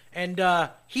did. And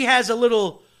he has a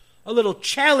little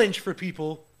challenge for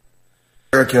people.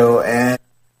 Jericho, and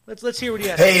Let's hear what he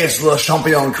has. hey, it's Le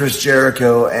Champion Chris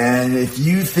Jericho, and if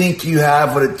you think you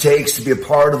have what it takes to be a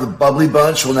part of the Bubbly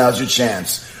Bunch, well, now's your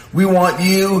chance. We want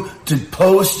you to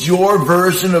post your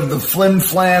version of the Flim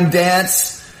Flam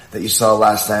dance that you saw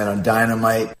last night on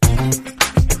Dynamite.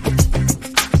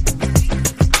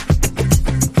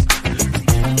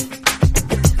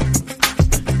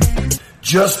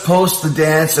 Just post the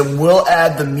dance and we'll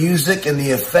add the music and the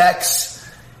effects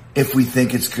if we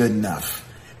think it's good enough.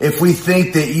 If we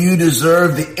think that you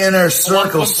deserve the inner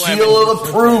circle seal of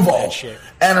approval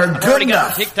and are good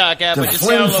enough TikTok app, to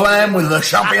Flim Flam with Le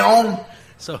Champion,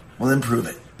 So, well then prove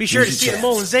it. be sure to Here's see your the chance.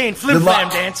 Mullen Zane Flim Good Flam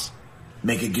luck. dance.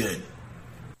 Make it good.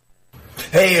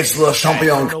 Hey, it's Le I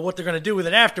Champion. don't know what they're going to do with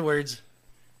it afterwards.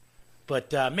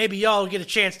 But maybe y'all will get a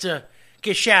chance to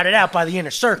get shouted out by the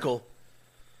Inner Circle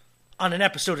on an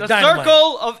episode The of Dynamite.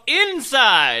 Circle of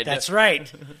Inside. That's right.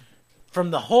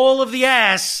 From the hole of the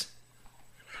ass,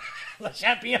 Le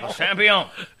Champion. Champion.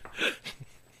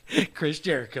 Chris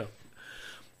Jericho.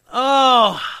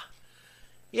 Oh,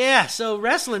 yeah. So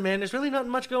wrestling, man. There's really nothing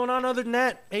much going on other than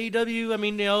that. AEW. I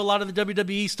mean, a lot of the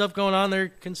WWE stuff going on. They're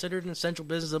considered an essential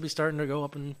business. They'll be starting to go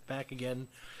up and back again.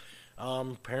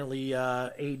 Apparently,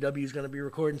 AEW is going to be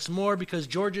recording some more because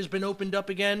Georgia's been opened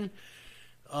up again.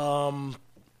 Home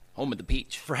of the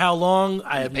Peach. For how long?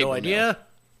 I have no paper idea. mill.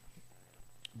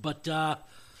 But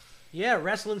yeah,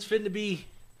 wrestling's fitting to be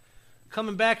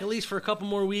coming back at least for a couple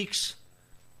more weeks.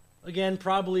 Again,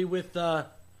 probably with, no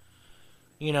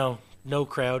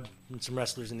crowd and some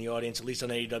wrestlers in the audience, at least on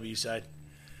the AEW side.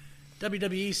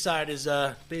 WWE's side is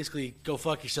basically go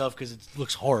fuck yourself because it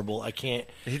looks horrible. I can't.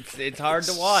 It's hard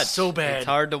to watch. So bad. It's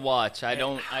hard to watch.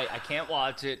 I can't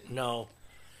watch it. No.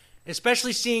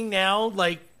 Especially seeing now,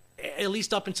 like, at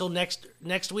least up until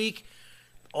next week,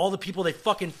 all the people they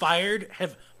fucking fired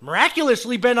have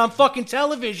miraculously been on fucking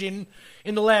television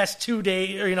in the last 2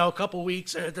 days, or, a couple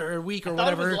weeks, or a week, or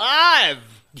whatever. It was live.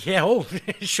 Yeah,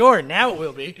 sure, now it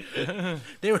will be.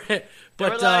 They were like,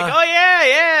 oh,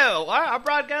 yeah, our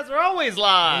broadcasts are always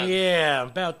live. Yeah,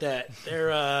 about that.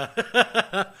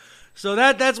 They're, so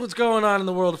that's what's going on in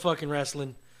the world of fucking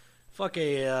wrestling. Fuck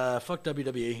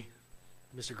WWE.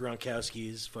 Mr.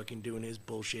 Gronkowski is fucking doing his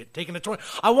bullshit. Taking a 20.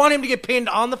 I want him to get pinned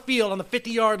on the field on the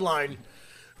 50-yard line.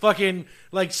 Fucking,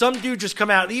 like, some dude just come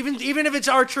out. Even if it's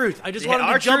R-Truth. I just want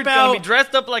him to jump out. Going to be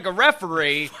dressed up like a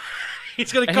referee.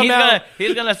 He's going to come out.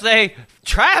 He's going to say,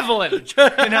 traveling,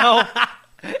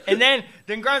 And then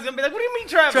Gronk's going to be like, what do you mean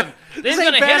traveling? Then he's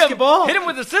going to hit him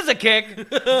with a scissor kick and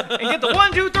get the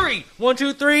 1, 2, 3. 1,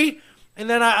 2, 3. And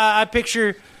then I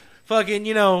picture fucking,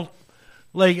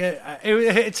 like,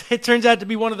 it turns out to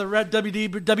be one of the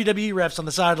WWE refs on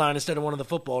the sideline instead of one of the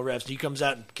football refs. He comes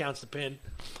out and counts the pin.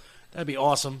 That'd be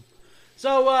awesome.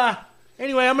 So,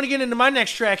 anyway, I'm going to get into my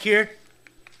next track here.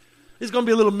 This is going to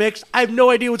be a little mixed. I have no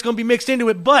idea what's going to be mixed into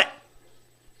it, but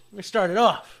I'm going to start it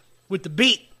off with the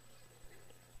beat.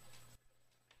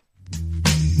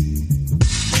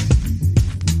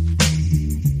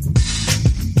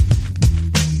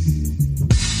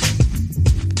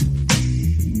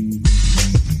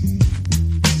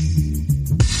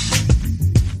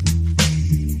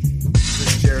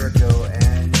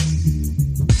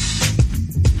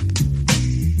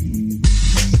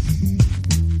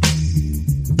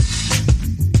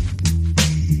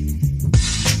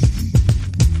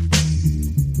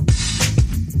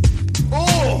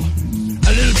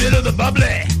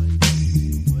 Bubbly.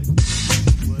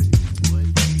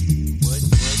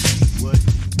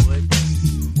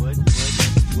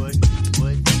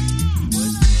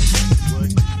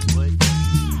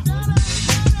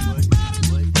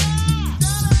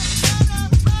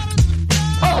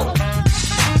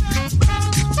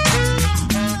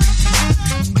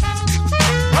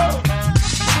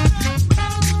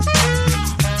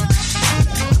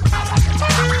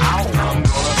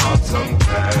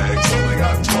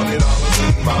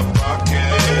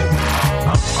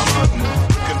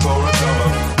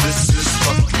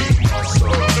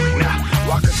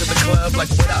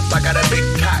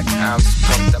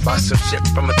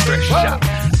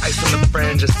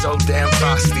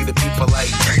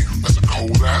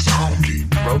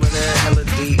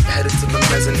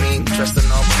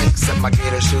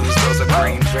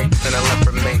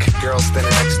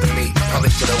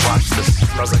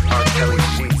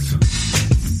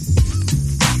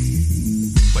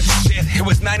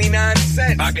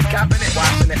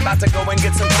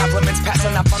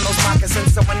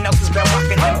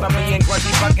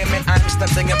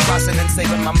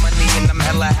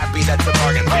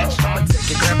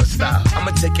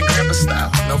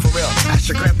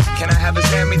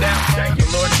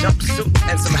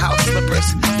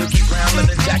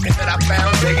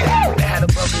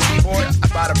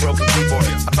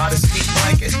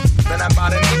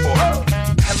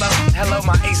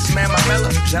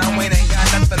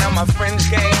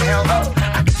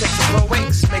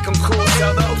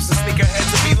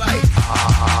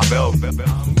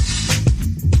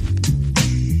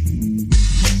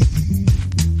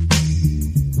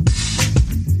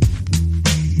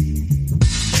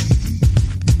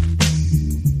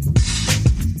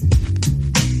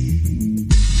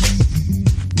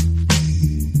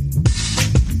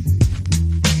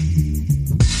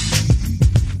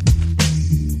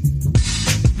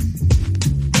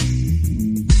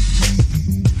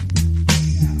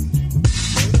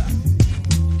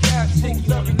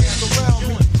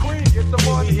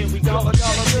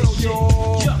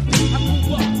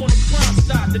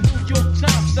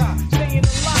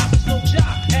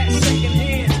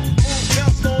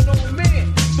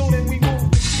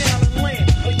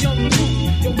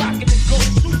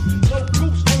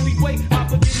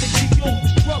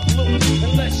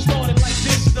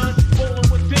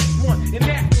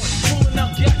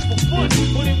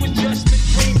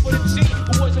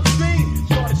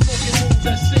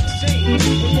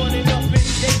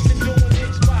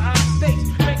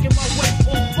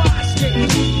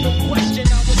 No question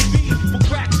I was beat for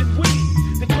cracks and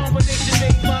weed. The combination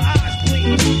made my eyes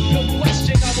bleed. No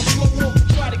question I would flow off and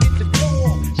try to get the glow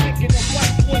off. Shaking up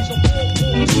white boys on all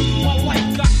boys. My life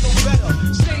got no better.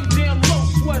 Same damn low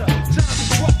sweater. Time is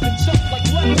rough and tough like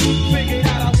leather. Figured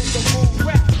out I was the wrong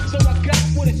rap. So I got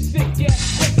with a sick ass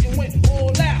quick and went all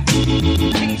out.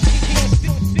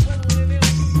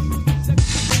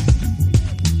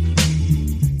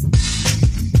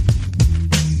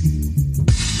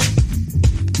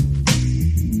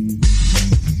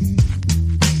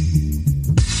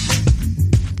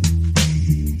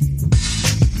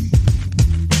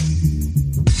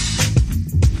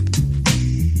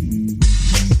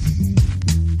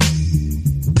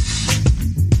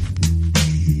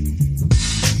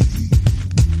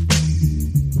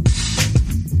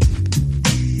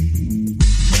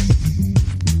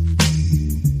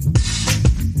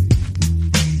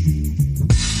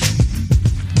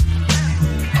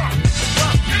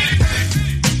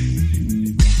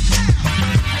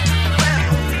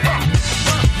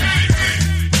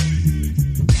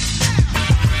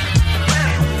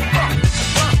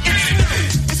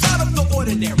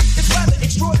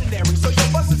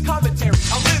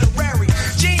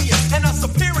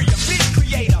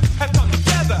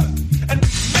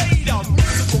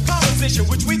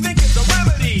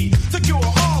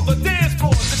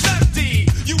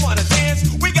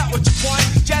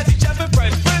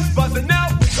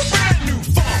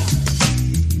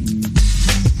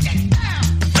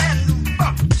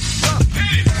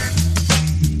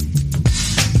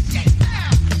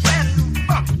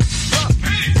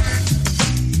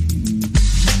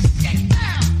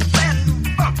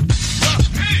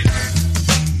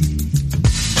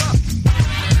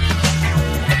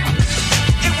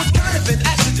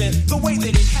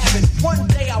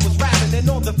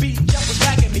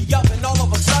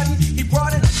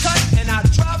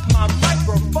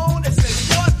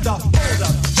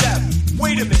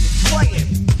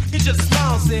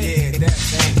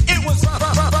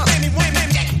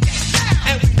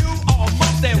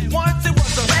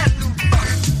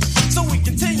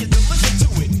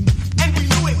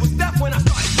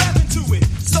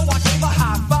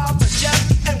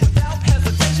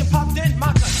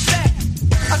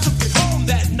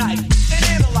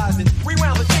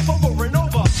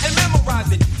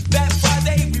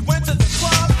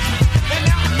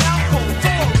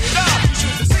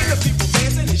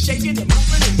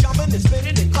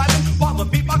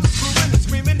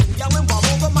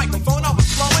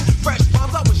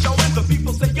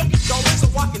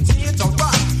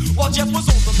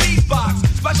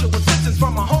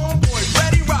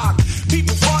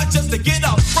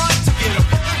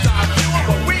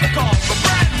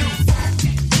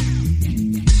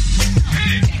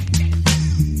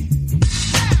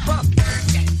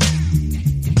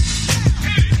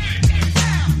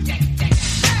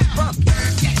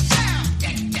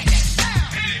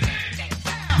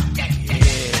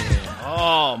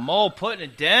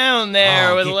 Putting it down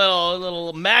there with a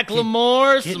little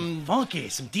Macklemore, some funky,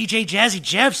 some DJ Jazzy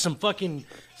Jeff, some fucking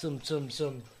some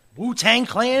Wu-Tang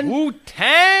Clan,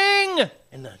 Wu-Tang,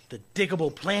 and the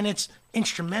Diggable Planets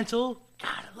instrumental.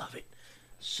 God, I love it,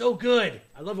 so good.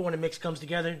 I love it when a mix comes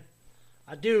together.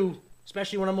 I do,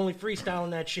 especially when I'm only freestyling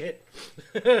that shit.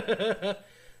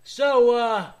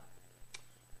 So,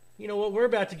 you know what we're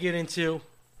about to get into.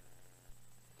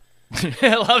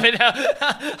 I love it.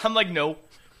 I'm like, no.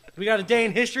 We got a day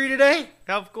in history today?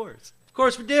 Of course. Of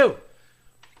course we do.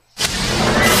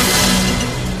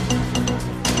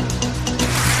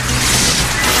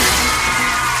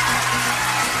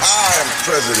 I am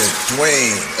President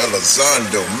Dwayne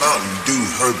Elizondo Mountain Dew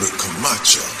Herbert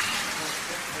Camacho.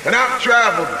 And I've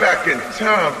traveled back in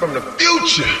time from the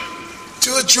future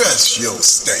to address your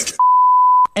stank.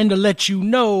 And to let you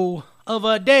know of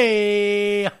a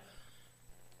day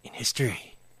in history.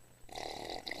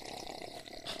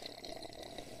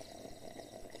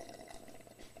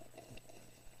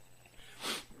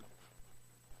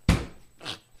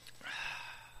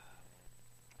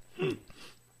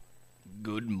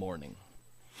 Good morning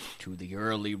to the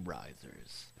early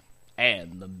risers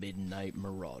and the midnight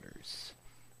marauders.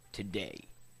 Today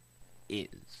is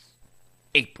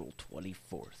April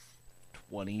 24th,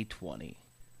 2020.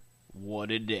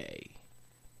 What a day.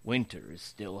 Winter is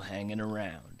still hanging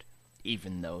around,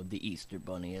 even though the Easter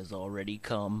Bunny has already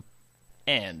come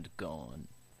and gone.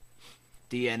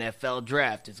 The NFL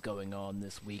draft is going on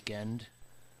this weekend,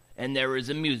 and there is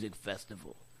a music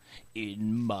festival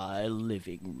in my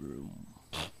living room.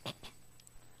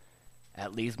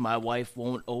 At least my wife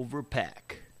won't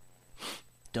overpack.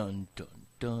 Dun, dun,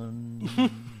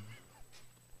 dun.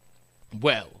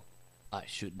 Well,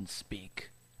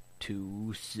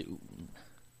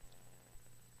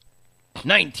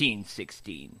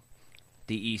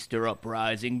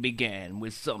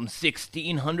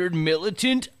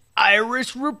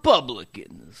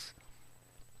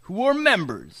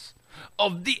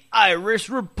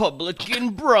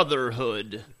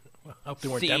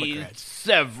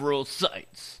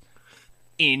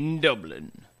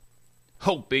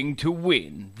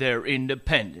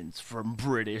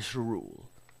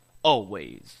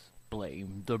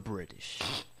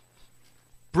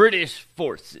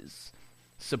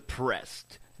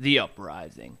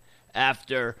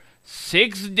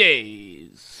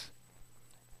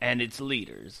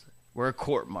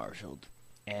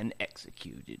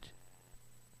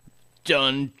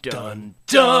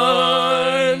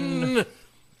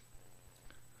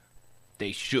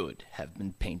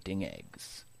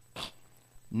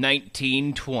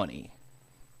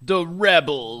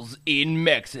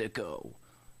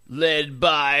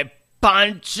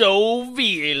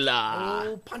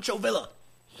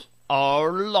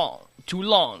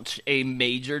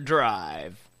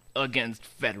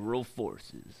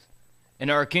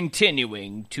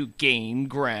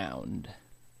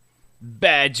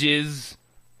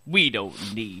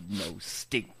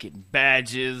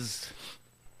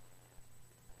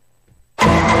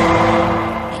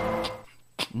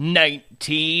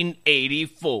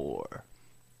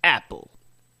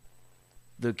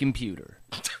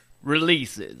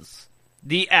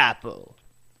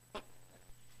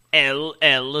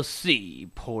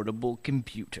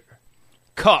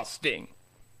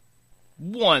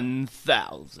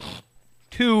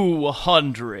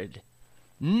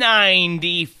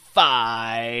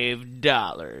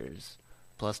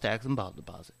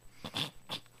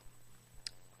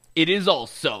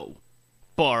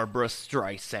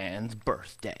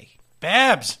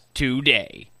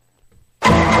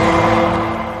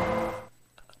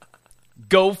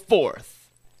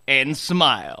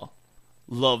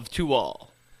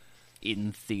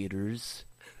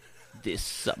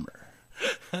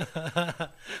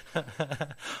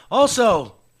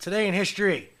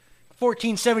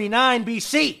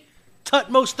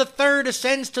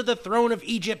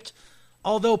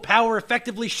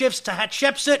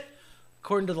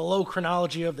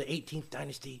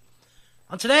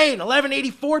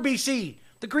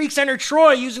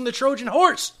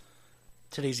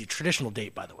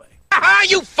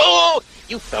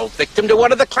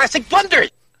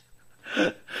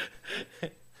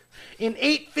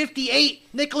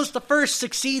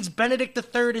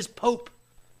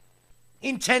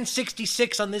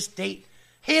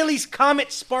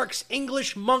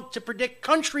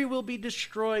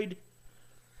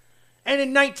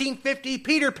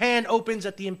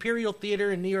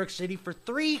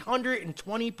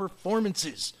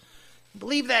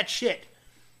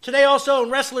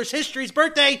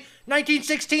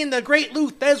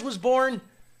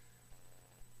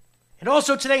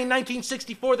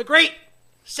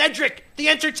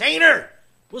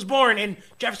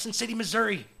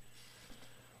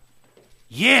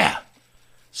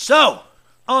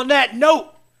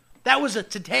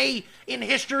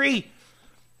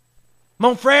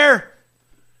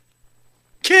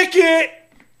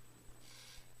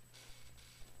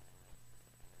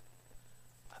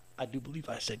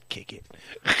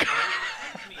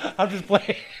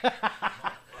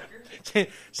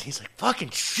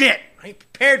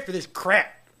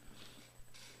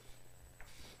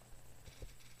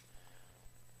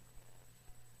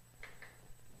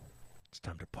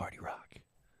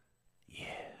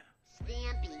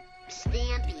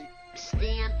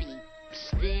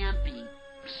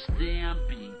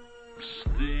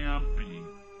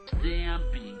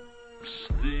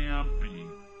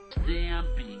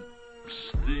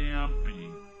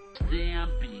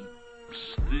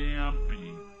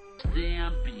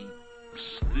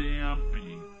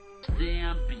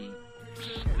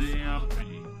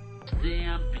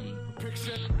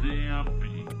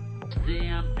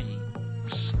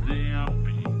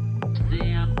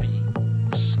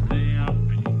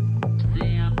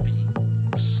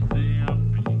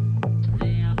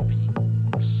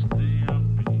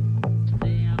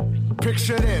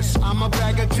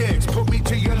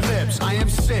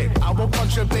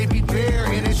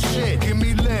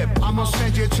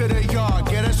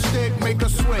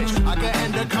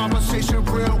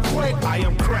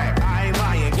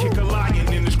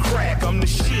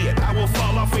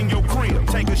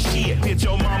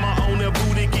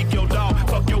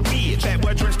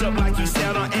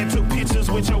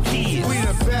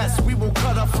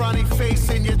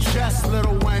 chest,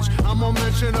 little wench. I'm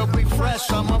unmentionably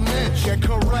fresh, I'm a mensch. Yeah,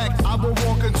 correct. I will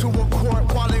walk into a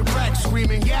court while it wrecks,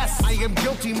 screaming, yes, I am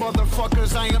guilty,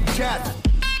 motherfuckers, I am death.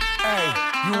 Hey,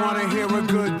 you wanna hear a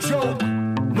good joke?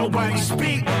 Nobody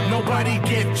speak, nobody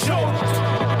get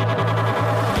choked.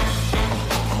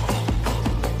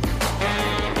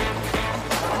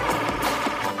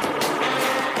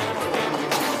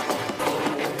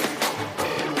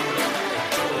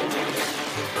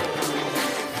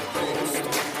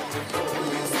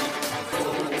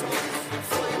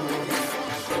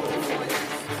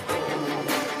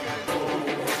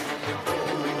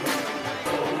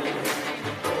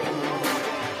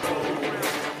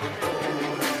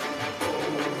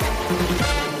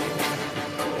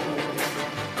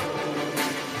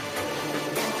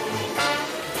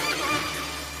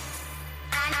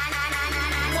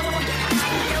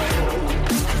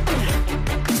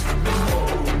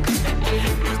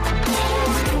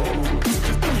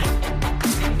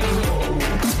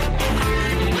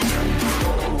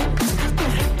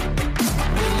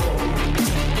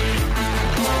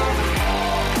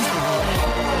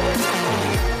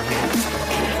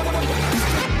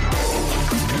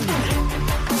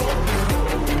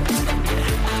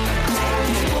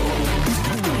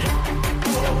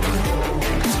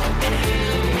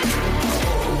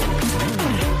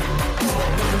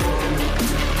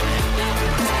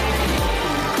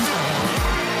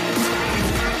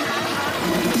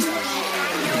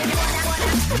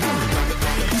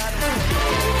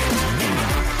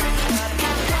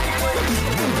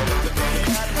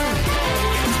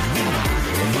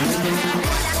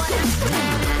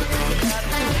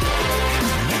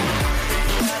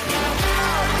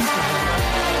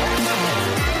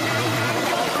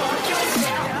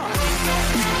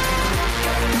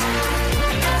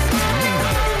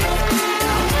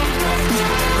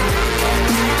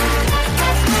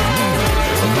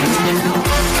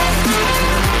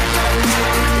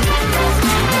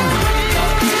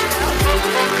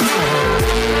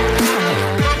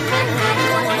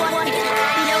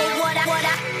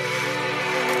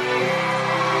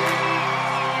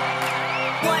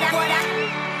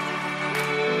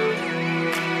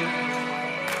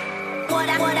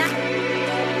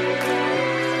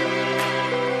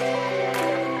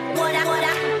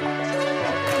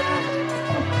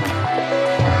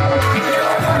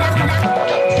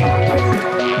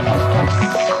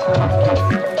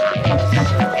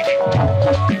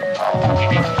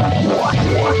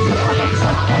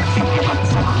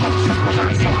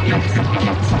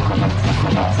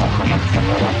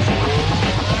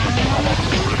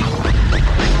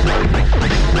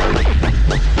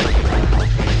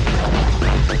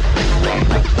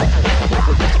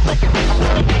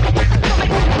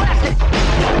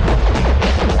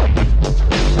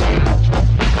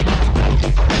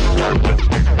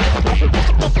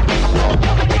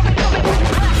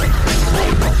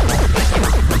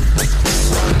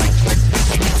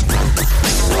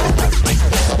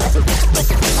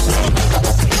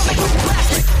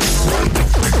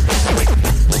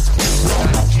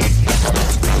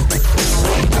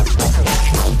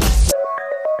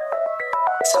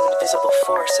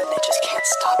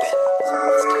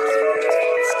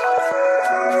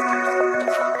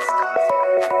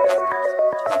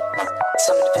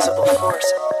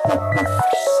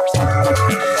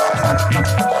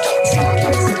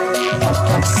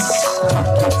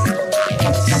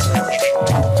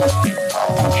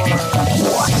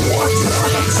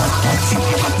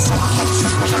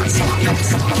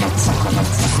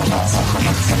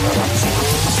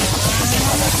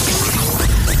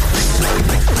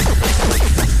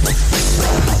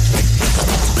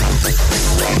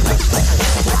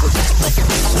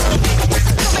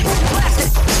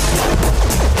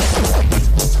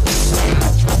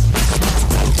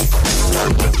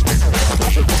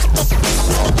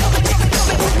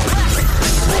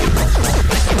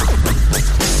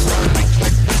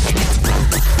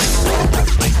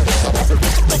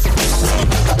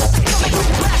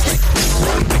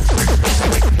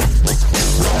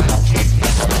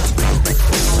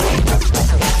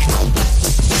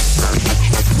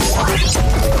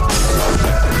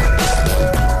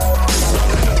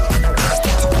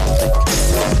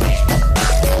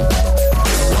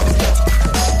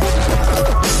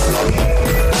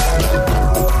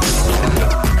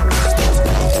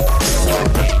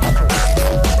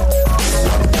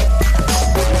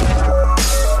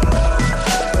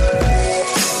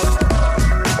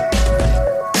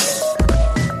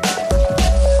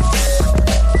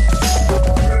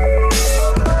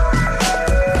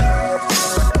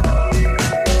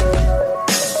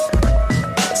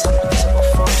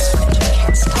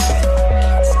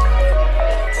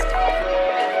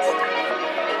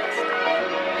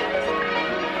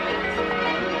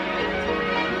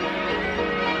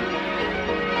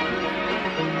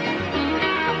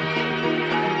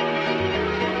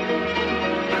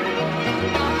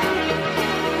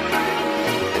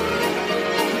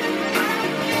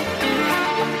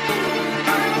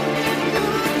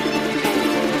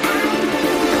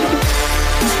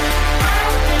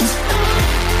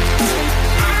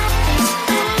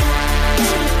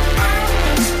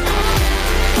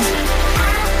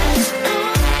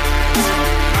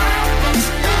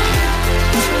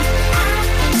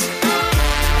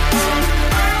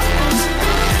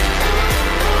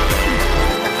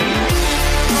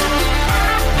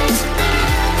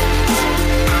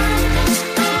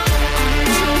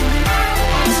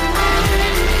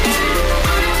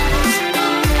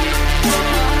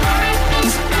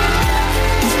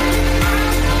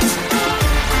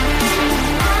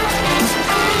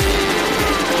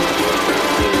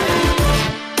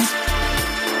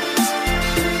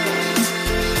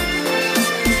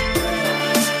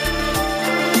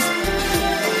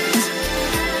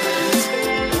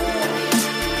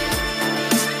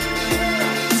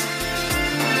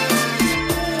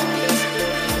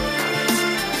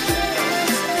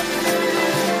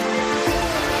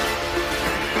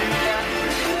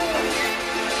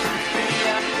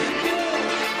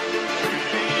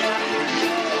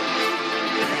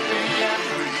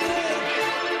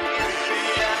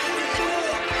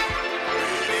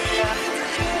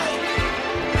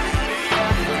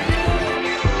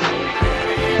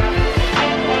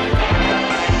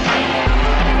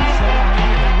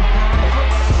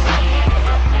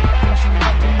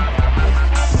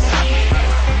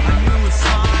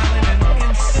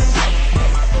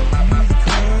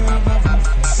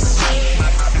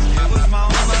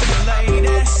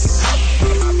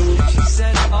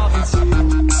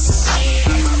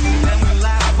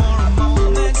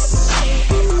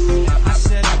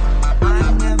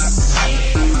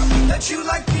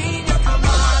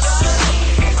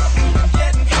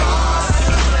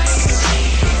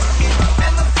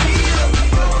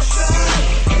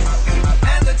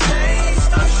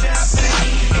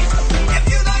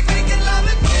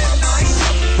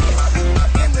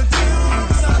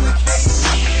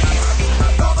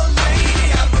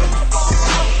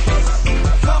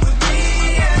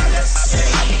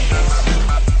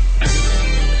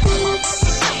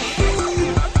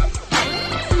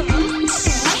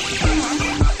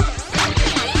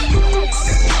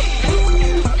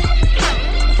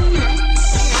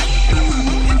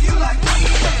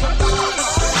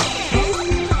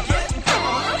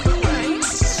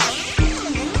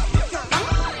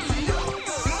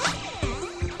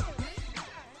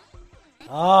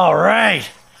 All right.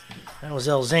 That was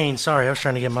El Zane. Sorry, I was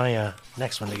trying to get my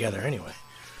next one together anyway.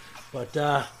 But,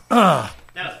 That was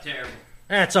terrible.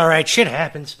 That's all right. Shit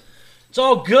happens. It's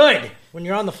all good. When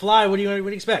you're on the fly, what do you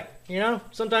expect? You know?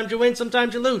 Sometimes you win,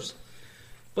 sometimes you lose.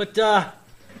 But,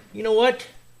 you know what?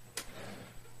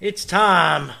 It's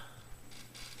time.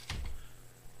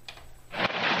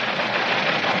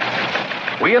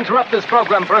 We interrupt this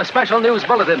program for a special news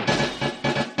bulletin.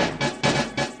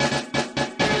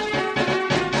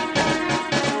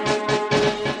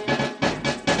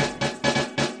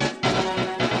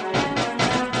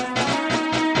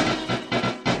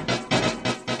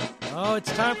 Oh,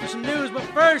 it's time for some news, but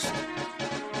first,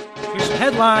 here's some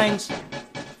headlines.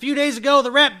 A few days ago,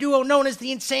 the rap duo known as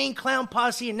the Insane Clown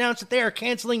Posse announced that they are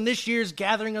canceling this year's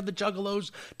Gathering of the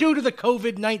Juggalos due to the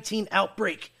COVID-19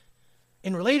 outbreak.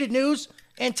 In related news,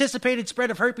 anticipated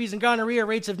spread of herpes and gonorrhea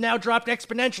rates have now dropped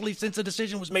exponentially since the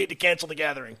decision was made to cancel the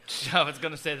gathering. I was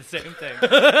going to say the same thing.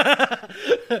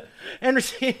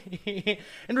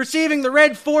 And receiving the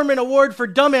Red Foreman Award for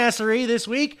dumbassery this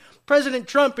week, President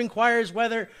Trump inquires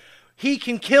whether he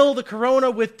can kill the corona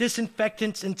with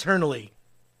disinfectants internally.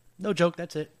 No joke,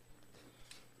 that's it.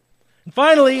 And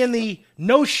finally, in the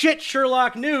no shit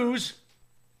Sherlock news,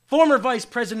 former Vice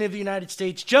President of the United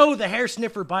States, Joe the Hair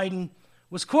Sniffer Biden,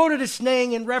 was quoted as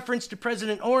saying in reference to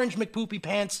President Orange McPoopy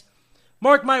Pants,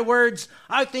 "Mark my words,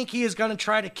 I think he is going to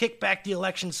try to kick back the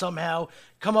election somehow,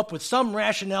 come up with some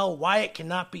rationale why it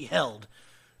cannot be held."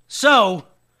 So,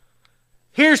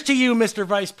 here's to you, Mr.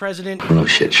 Vice President. No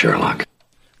shit, Sherlock.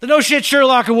 The No Shit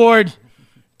Sherlock Award.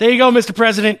 There you go, Mr.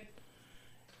 President.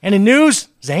 And in news,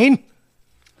 Zane?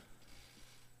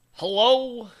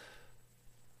 Hello,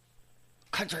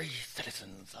 country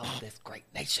citizens of this great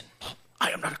nation.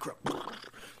 I am not a crook.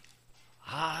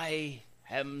 I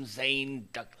am Zane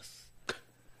Douglas,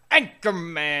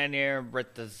 Anchorman here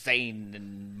at the Zane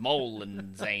and Mole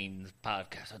and Zane's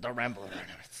podcast, The Rambler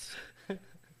Anonymous.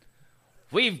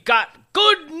 We've got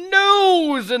good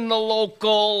news in the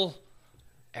local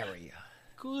area.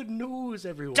 Good news,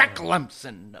 everyone. Jack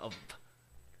Lemson of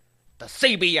the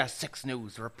CBS 6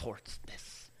 News reports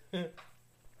this.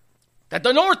 That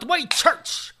the Northway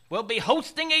Church will be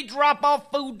hosting a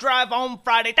drop-off food drive on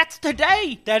Friday. That's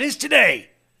today. That is today.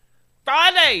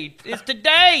 Friday is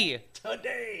today.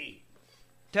 Today.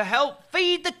 To help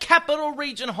feed the Capital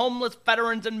Region homeless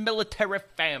veterans and military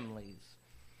families.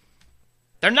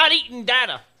 They're not eating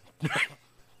data.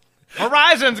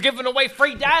 Verizon's giving away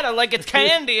free data like it's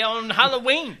candy on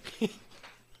Halloween.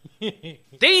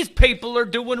 These people are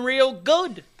doing real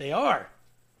good. They are.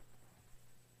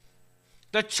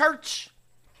 The church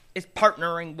is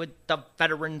partnering with the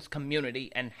Veterans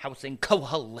Community and Housing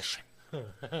Coalition,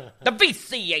 the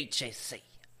VCHAC,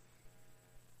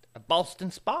 a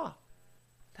Boston Spa.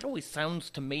 That always sounds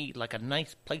to me like a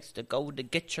nice place to go to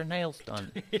get your nails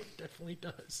done. It definitely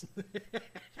does.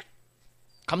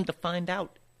 Come to find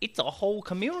out, it's a whole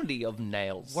community of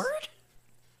nails. Word?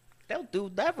 They'll do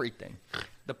everything.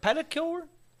 The pedicure,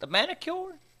 the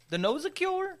manicure, the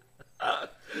nosicure.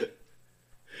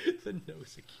 The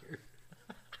nosicure.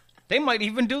 They might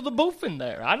even do the boofing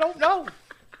there. I don't know.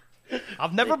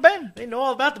 I've never been. They know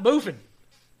all about the boofing.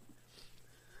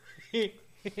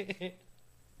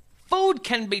 Food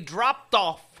can be dropped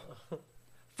off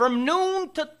from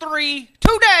noon to 3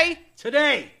 today.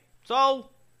 Today. So,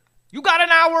 you got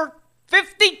an hour,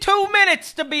 52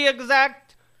 minutes to be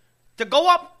exact, to go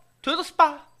up to the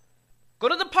spa. Go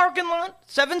to the parking lot,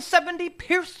 770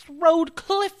 Pierce Road,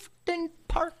 Clifton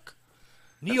Park.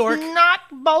 New York. That's not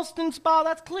Boston Spa,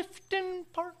 that's Clifton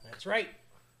Park. That's right.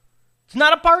 It's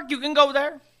not a park, you can go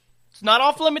there. It's not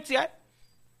off limits yet.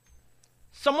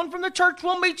 Someone from the church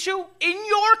will meet you in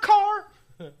your car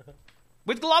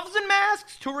with gloves and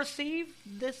masks to receive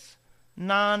this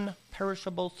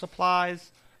non-perishable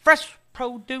supplies. Fresh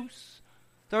produce.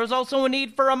 There is also a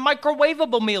need for a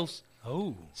microwavable meals.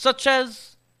 Oh. Such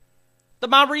as the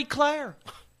Marie Claire.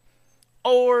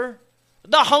 Or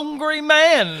the Hungry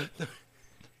Man.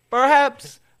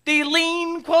 Perhaps the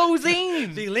Lean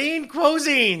Cuisine. The Lean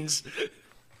Cuisines.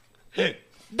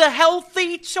 The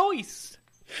Healthy Choice.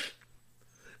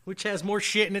 Which has more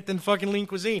shit in it than fucking Lean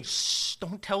Cuisine. Shh,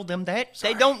 don't tell them that.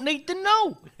 Sorry. They don't need to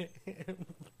know.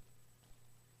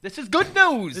 This is good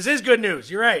news. This is good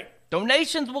news. You're right.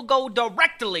 Donations will go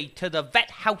directly to the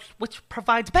Vet House, which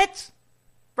provides beds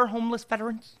for homeless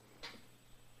veterans.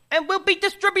 And will be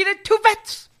distributed to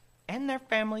vets and their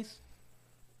families.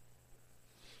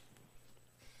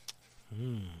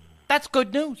 That's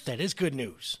good news. That is good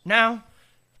news. Now,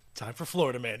 time for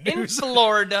Florida Man In news.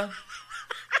 Florida,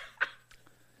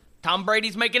 Tom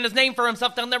Brady's making his name for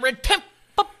himself down there in Tampa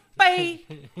Bay,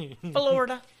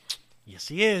 Florida. Yes,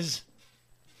 he is.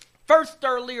 First,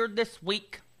 earlier this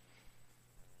week,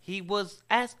 he was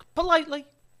asked politely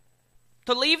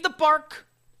to leave the park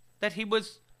that he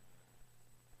was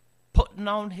putting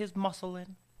on his muscle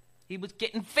in. He was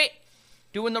getting fit,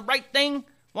 doing the right thing,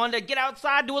 wanted to get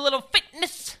outside, do a little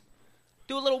fitness,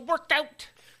 do a little workout.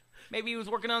 Maybe he was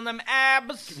working on them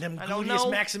abs. Them I don't gluteus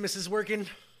know. maximus is working.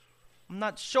 I'm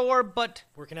not sure, but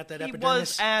Working at that he epidermis.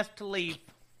 was asked to leave.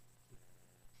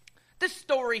 This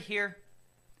story here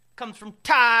comes from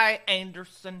Ty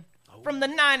Anderson from the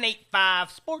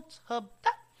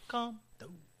 985sportshub.com.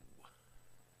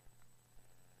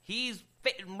 He's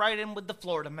fitting right in with the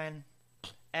Florida man,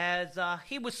 as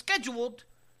he was scheduled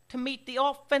to meet the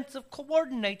offensive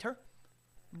coordinator,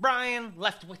 Brian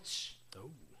Leftwich.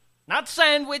 Not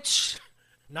Sandwich.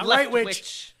 Not Leftwich.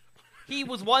 Rightwich. He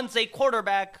was once a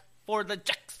quarterback for the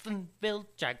Jacksonville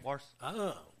Jaguars.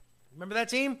 Oh. Remember that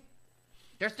team?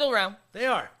 They're still around. They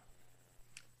are.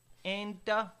 And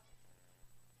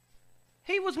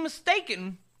he was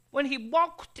mistaken when he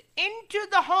walked into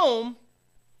the home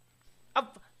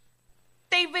of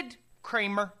David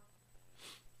Kramer.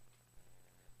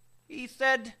 He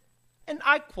said, and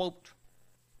I quote,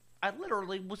 I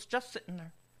literally was just sitting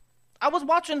there. I was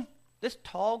watching this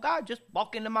tall guy just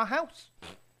walk into my house.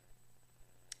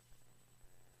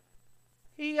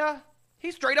 He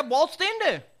straight up waltzed in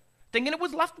there, thinking it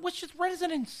was Leftwich's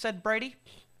residence, said Brady.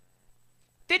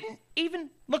 Didn't even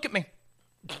look at me.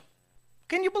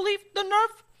 Can you believe the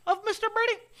nerve of Mr.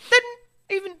 Brady? Didn't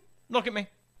even look at me.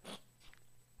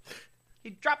 He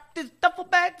dropped his duffel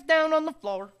bags down on the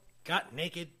floor. Got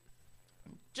naked.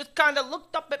 Just kind of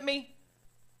looked up at me.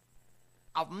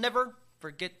 I'll never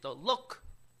forget the look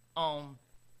on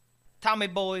Tommy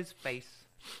Boy's face.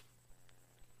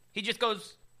 He just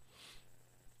goes,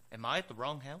 am I at the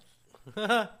wrong house?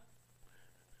 Well,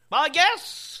 I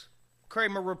guess,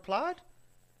 Kramer replied.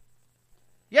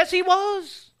 Yes, he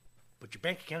was. But your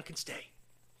bank account can stay.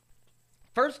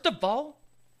 First of all,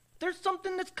 there's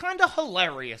something that's kind of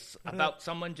hilarious about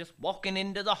someone just walking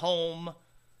into the home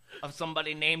of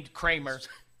somebody named Kramer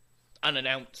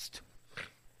unannounced.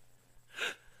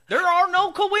 There are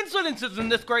no coincidences in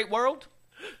this great world.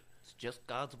 It's just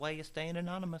God's way of staying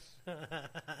anonymous. A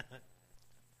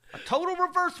total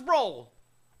reverse role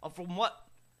of from what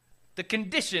the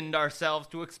conditioned ourselves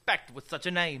to expect with such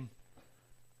a name.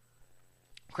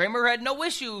 Kramer had no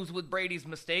issues with Brady's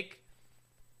mistake.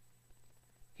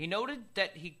 He noted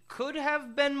that he could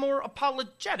have been more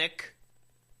apologetic.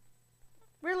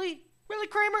 Really? Really,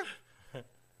 Kramer?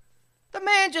 The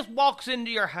man just walks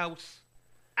into your house,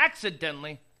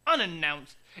 accidentally,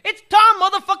 unannounced. It's Tom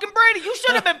motherfucking Brady. You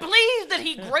should have been pleased that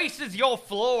he graces your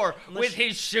floor with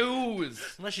his shoes.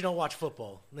 Unless you don't watch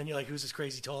football. And then you're like, who's this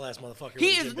crazy tall-ass motherfucker?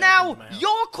 He is now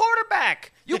your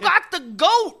quarterback. You got the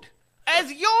GOAT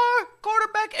as your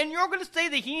quarterback, and you're going to say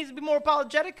that he needs to be more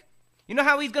apologetic? You know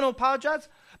how he's going to apologize?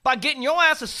 By getting your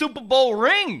ass a Super Bowl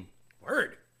ring.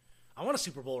 Word. I want a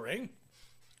Super Bowl ring.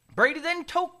 Brady then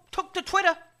took to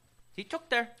Twitter. He took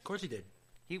there. Of course he did.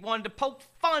 He wanted to poke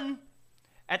fun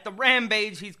at the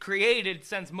rampage he's created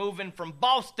since moving from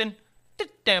Boston to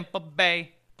Tampa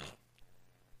Bay.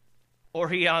 Or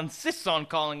he insists on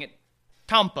calling it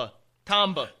Tampa.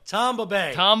 Tamba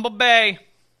Bay. Tamba Bay.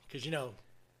 Because, you know,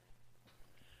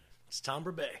 it's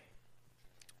Tamba Bay.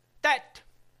 That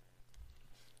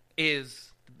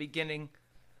is the beginning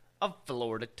of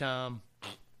Florida Tom.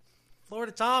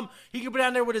 Florida Tom. He could be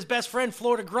down there with his best friend,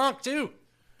 Florida Gronk, too.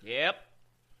 Yep.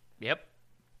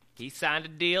 He signed a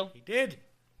deal. He did.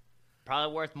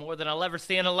 Probably worth more than I'll ever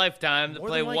see in a lifetime to More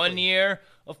play than likely. 1 year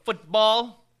of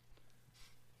football.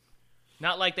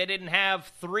 Not like they didn't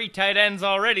have 3 tight ends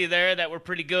already there that were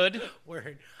pretty good.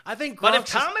 Word. I think Gronk's But if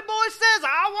Tommy Boy says,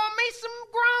 I want me some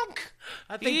Gronk,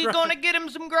 he's going to get him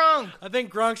some Gronk. I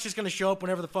think Gronk's just going to show up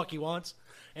whenever the fuck he wants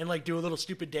and, like, do a little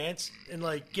stupid dance and,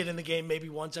 like, get in the game maybe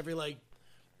once every, like,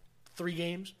 3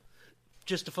 games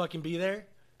just to fucking be there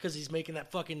because he's making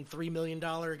that fucking $3 million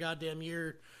goddamn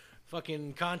year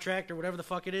fucking contract or whatever the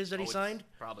fuck it is that he signed.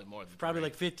 Probably more than Probably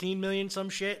like $15 million, some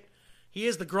shit. He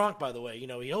is the Gronk, by the way. You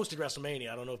know, he hosted WrestleMania.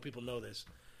 I don't know if people know this.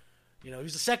 You know, he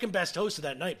was the second best host of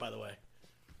that night, by the way.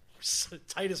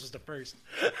 Titus was the first.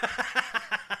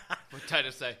 What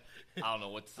Titus say? I don't know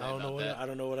what to say about that. I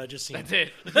don't know what I just seen. That's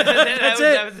it. That's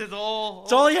it. That was his whole...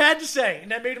 That's all he had to say,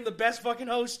 and that made him the best fucking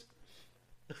host.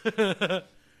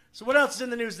 So what else is in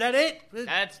the news? Is that it?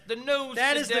 That's the news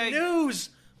That is the today. news.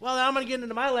 Well, now I'm going to get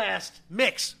into my last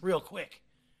mix real quick.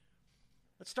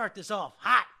 Let's start this off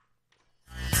hot.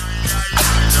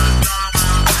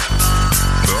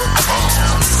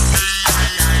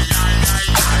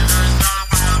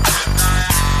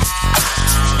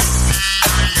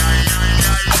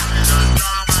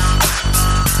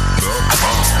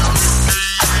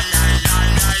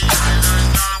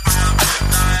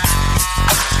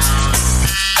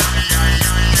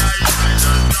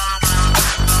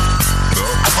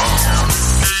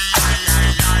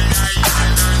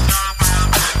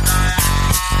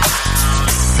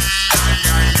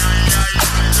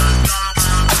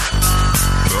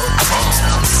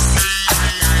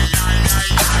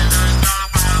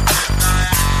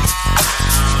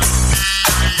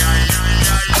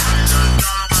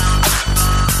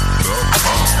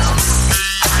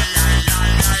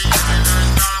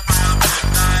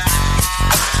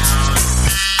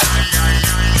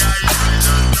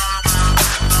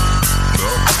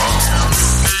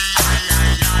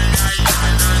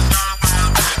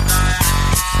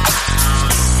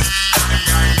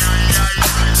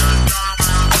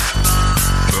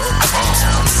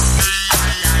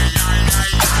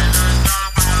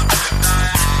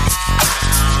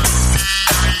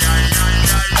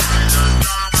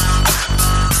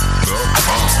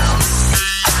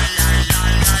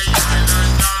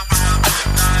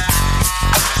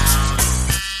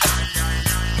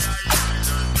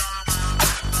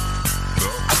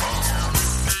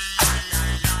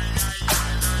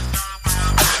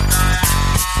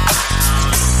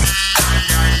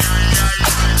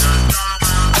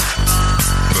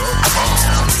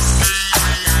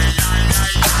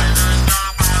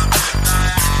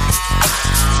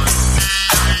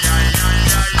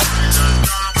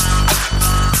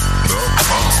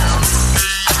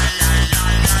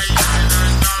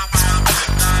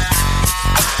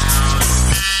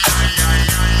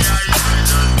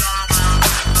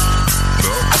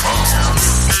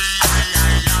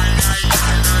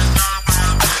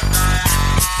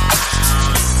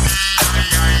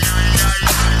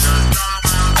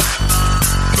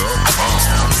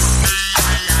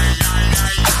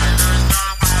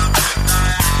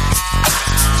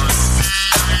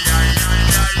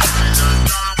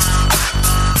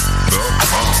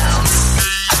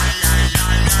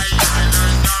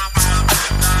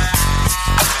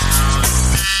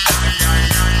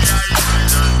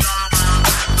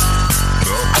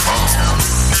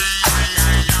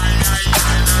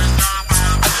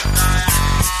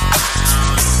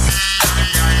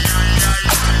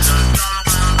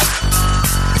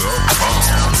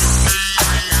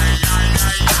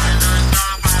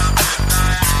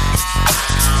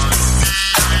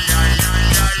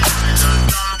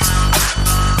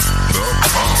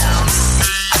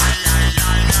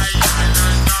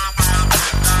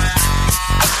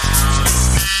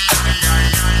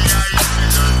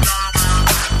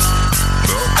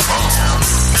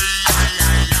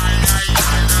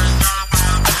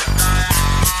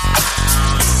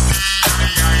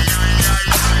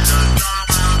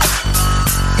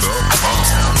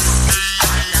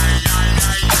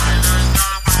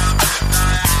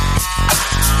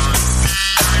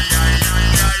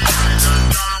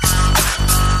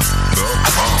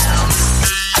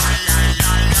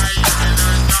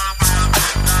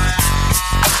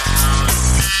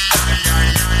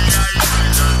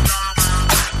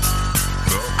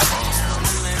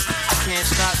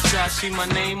 see my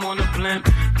name on the blimp.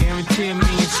 Guarantee a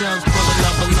million shells full of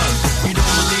level up. You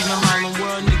don't believe in Harlem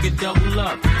World, nigga, double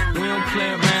up. We don't play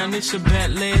around, it's a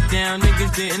bet, lay it down.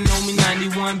 Niggas didn't know me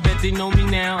 91, bet they know me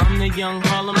now. I'm the young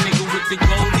Harlem nigga with the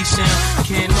Goldie sound.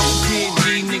 Can't no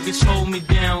PD, niggas hold me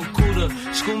down. Cooler,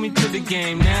 school me to the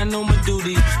game, now I know my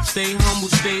duty. Stay humble,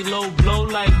 stay low, blow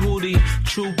like Woody.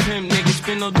 True pimp, niggas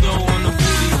spin no dough on the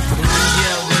booty. And when you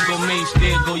yell, there go Mace,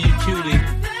 there go you cutie.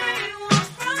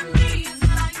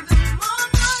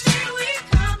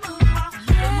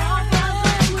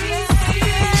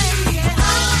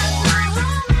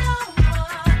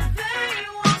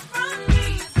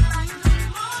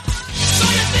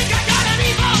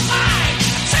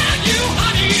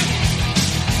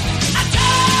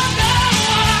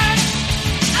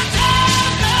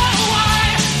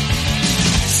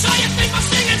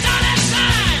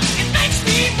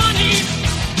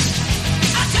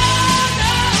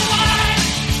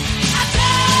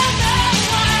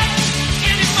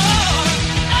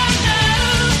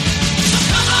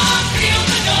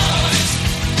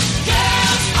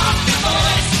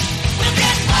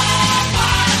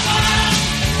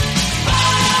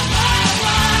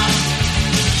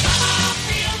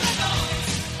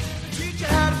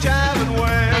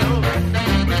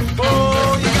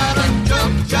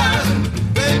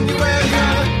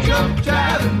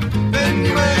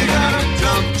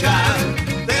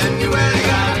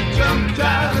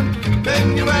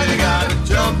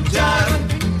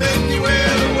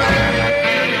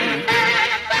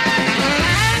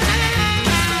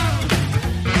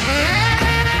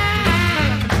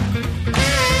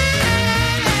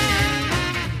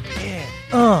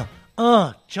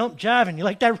 Jump jiving. You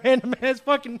like that random ass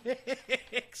fucking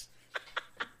mix?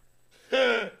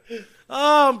 Oh,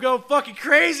 I'm going fucking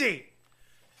crazy.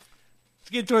 Let's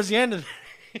get towards the end of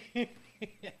it.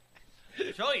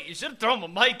 Joey, you should have thrown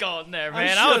my mic on there,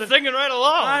 man. I was singing right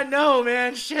along. I know,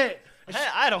 man. Shit.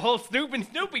 I had a whole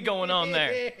Snoopy going on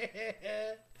there.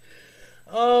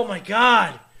 Oh, my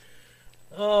God.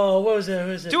 Oh, what was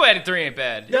it? 2 out of 3 ain't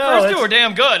bad. No, Your first 2 were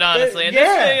damn good, honestly. And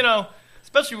yeah. this, you know,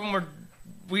 especially when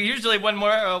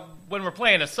we're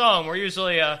playing a song, we're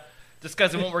usually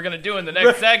discussing what we're gonna do in the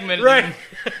next segment. Right.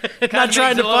 Not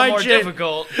trying to find more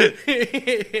difficult.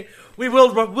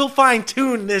 We'll fine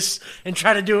tune this and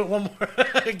try to do it one more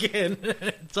again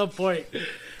at some point.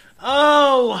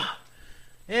 Oh,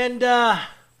 and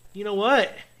you know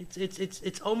what?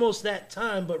 It's almost that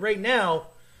time. But right now,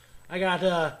 I got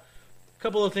a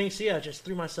couple of things. See, I just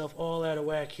threw myself all out of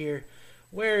whack here.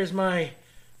 Where is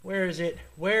it?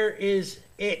 Well,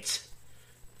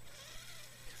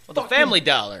 the Family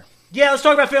Dollar. Yeah, let's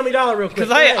talk about Family Dollar real quick.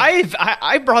 Because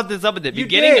I brought this up at the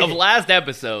beginning of last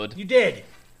episode. You did.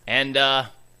 And I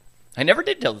never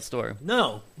did tell the story.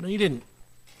 No, you didn't.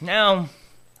 Now,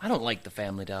 I don't like the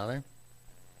Family Dollar.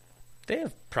 They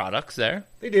have products there.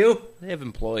 They do. They have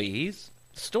employees.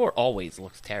 The store always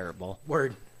looks terrible.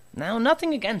 Word. Now,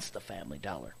 nothing against the Family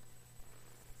Dollar.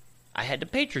 I had to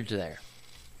patronage there.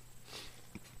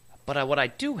 But what I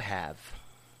do have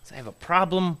is I have a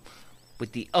problem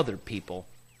with the other people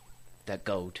that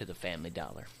go to the Family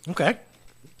Dollar. Okay.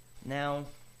 Now,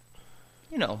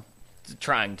 you know, it's a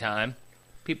trying time.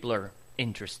 People are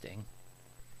interesting.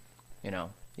 You know,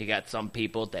 you got some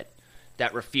people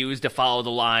that refuse to follow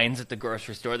the lines at the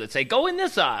grocery store that say, go in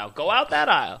this aisle, go out that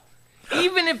aisle.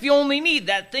 Even if you only need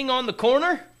that thing on the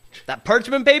corner, that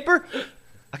parchment paper,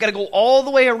 I got to go all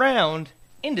the way around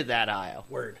into that aisle.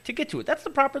 Word. To get to it. That's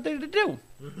the proper thing to do.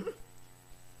 Mm-hmm.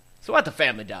 So at the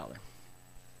Family Dollar,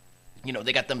 you know,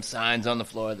 they got them signs on the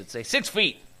floor that say 6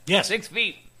 feet. Yes. 6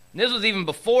 feet. And this was even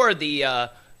before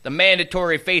the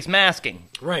mandatory face masking.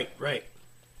 Right.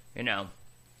 You know.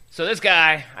 So this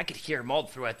guy, I could hear him all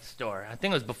throughout the store. I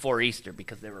think it was before Easter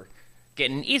because they were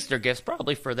getting Easter gifts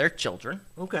probably for their children.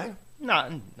 Okay.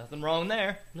 Nothing wrong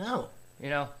there. No. You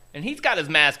know. And he's got his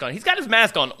mask on. He's got his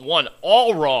mask on,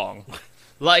 all wrong.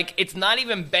 Like, it's not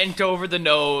even bent over the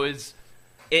nose.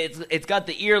 It's got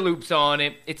the ear loops on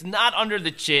it. It's not under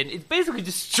the chin. It's basically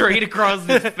just straight across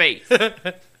his face.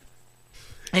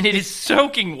 And it is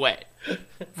soaking wet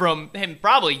from him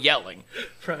probably yelling.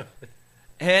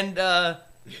 And,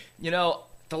 you know,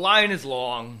 the line is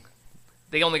long.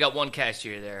 They only got one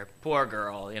cashier there. Poor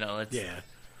girl, you know. It's, yeah.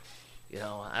 You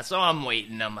know, so I'm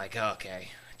waiting. I'm like, okay,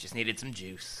 just needed some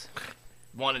juice.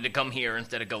 Wanted to come here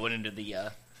instead of going into the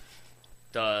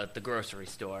grocery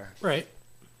store. Right.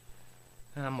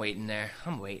 I'm waiting there.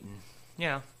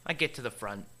 Yeah, I get to the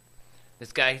front.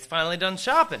 This guy, he's finally done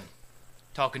shopping.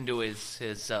 Talking to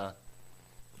his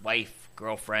wife,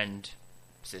 girlfriend,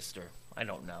 sister. I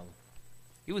don't know.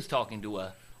 He was talking to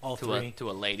a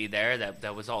lady there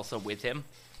that was also with him.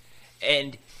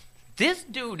 And this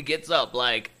dude gets up,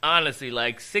 like, honestly,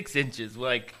 like 6 inches,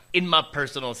 like, in my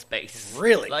personal space.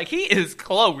 Really? Like, he is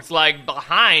close, like,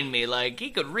 behind me. Like, he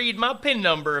could read my PIN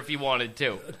number if he wanted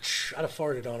to. I'd have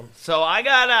farted on him. So I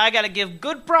gotta give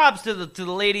good props to the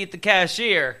lady at the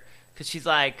cashier, because she's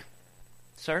like,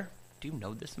 "Sir, do you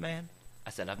know this man?" I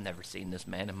said, "I've never seen this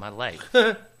man in my life."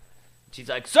 She's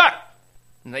like, "Sir!"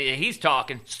 And he's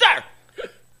talking. "Sir!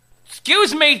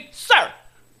 Excuse me, sir!"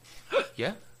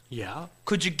 "Yeah? Yeah?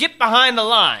 Could you get behind the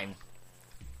line?"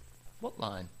 "What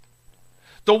line?"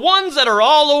 "The ones that are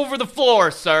all over the floor,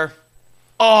 sir."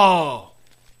 "Oh,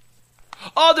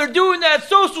 they're doing that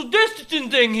social distancing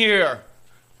thing here."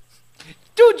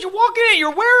 Dude, you're walking in,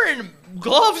 you're wearing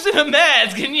gloves and a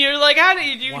mask, and you're like, how do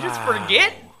you just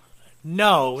forget?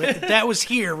 No, that was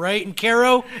here, right? In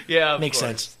Caro? Yeah, Makes course.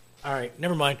 sense. All right,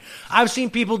 never mind. I've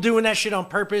seen people doing that shit on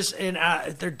purpose, and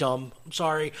they're dumb. I'm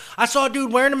sorry. I saw a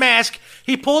dude wearing a mask.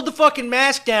 He pulled the fucking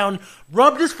mask down,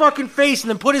 rubbed his fucking face, and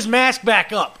then put his mask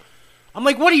back up. I'm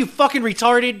like, what are you, fucking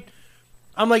retarded?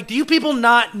 I'm like, do you people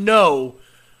not know,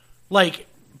 like,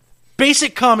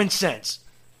 basic common sense?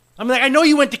 I'm like, I know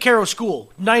you went to Caro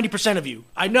school, 90% of you.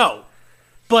 I know.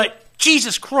 But,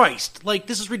 Jesus Christ, like,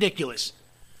 this is ridiculous.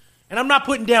 And I'm not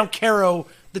putting down Caro,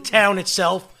 the town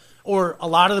itself, or a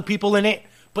lot of the people in it,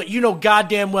 but you know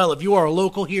goddamn well, if you are a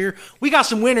local here, we got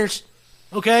some winners,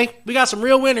 okay? We got some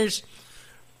real winners.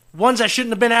 Ones that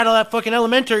shouldn't have been out of that fucking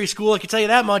elementary school, I can tell you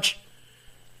that much.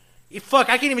 Fuck,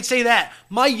 I can't even say that.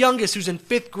 My youngest, who's in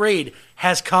 5th grade,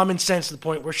 has common sense to the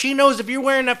point where she knows if you're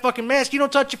wearing that fucking mask, you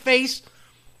don't touch your face.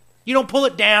 You don't pull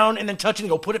it down and then touch it and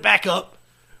go put it back up.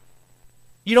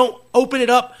 You don't open it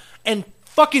up and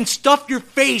fucking stuff your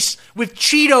face with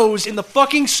Cheetos in the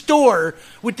fucking store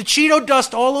with the Cheeto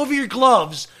dust all over your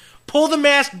gloves, pull the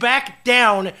mask back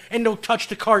down, and don't touch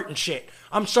the cart and shit.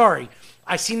 I'm sorry.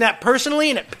 I seen that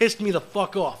personally, and it pissed me the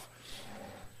fuck off.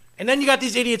 And then you got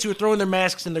these idiots who are throwing their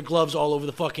masks and their gloves all over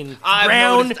the fucking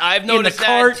ground. I've noticed in the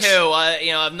carts. that too.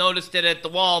 I've noticed it at the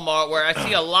Walmart where I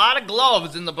see a lot of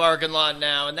gloves in the parking lot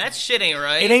now, and that shit ain't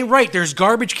right. It ain't right. There's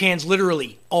garbage cans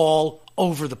literally all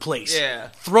over the place. Yeah.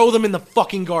 Throw them in the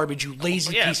fucking garbage, you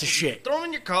lazy piece of shit. Throw them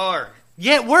in your car.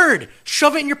 Yeah, word.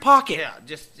 Shove it in your pocket.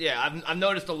 I've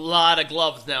noticed a lot of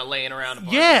gloves now laying around the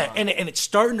parking Yeah, lot. and it's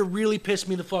starting to really piss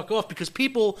me the fuck off because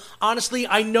people, honestly,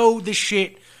 I know this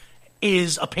shit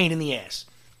is a pain in the ass.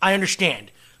 I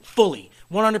understand. Fully.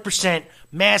 100%.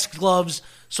 Mask, gloves,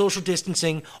 social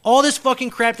distancing. All this fucking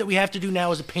crap that we have to do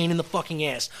now is a pain in the fucking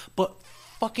ass. But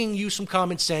fucking use some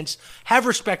common sense. Have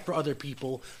respect for other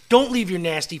people. Don't leave your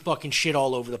nasty fucking shit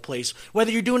all over the place.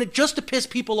 Whether you're doing it just to piss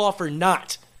people off or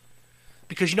not.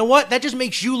 Because you know what? That just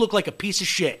makes you look like a piece of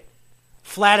shit.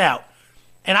 Flat out.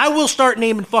 And I will start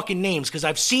naming fucking names because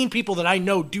I've seen people that I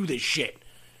know do this shit.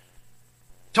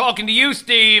 Talking to you,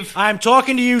 Steve. I'm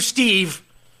talking to you, Steve.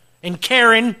 And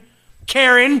Karen.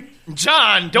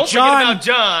 John. Don't forget about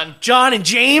John. John and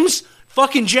James.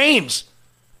 Fucking James.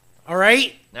 All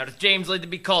right? Now, does James like to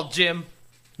be called Jim?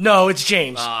 No, it's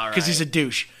James. All right. Because he's a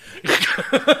douche.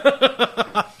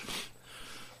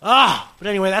 But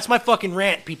anyway, that's my fucking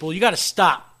rant, people. You gotta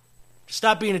stop.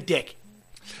 Stop being a dick.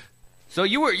 So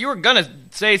you were gonna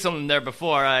say something there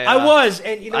before I was,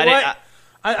 and you know what?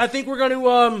 I think we're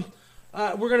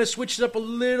gonna switch it up a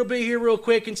little bit here real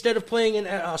quick. Instead of playing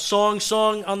a song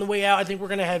on the way out, I think we're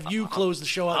gonna have you close the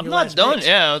show out. I'm your not last done. Mix.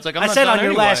 Yeah, it's like I'm I not said done on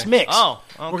your anyway. last mix. Oh,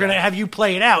 okay. We're gonna have you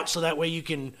play it out so that way you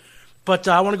can. But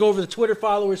I want to go over the Twitter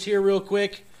followers here real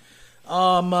quick.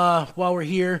 While we're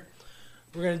here,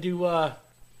 we're gonna do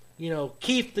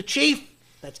Keith the Chief.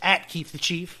 That's at Keith the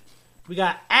Chief. We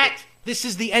got at This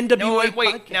is the NWA. No, wait.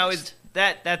 Podcast. Now is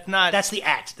that's not? That's the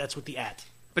at. That's what the at.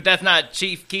 But that's not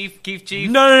Chief Keith Chief.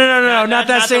 No, not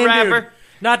that same the rapper. dude.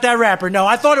 Not that rapper. No,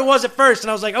 I thought it was at first,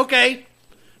 and I was like, okay.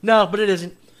 No, but it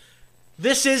isn't.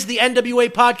 This is the NWA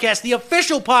Podcast, the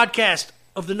official podcast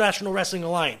of the National Wrestling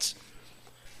Alliance.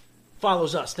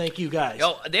 Follows us. Thank you, guys.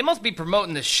 Yo, they must be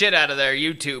promoting the shit out of their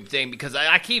YouTube thing because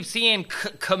I keep seeing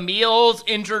Camille's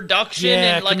introduction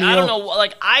and Camille. I don't know,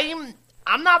 like I'm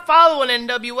not following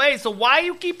NWA, so why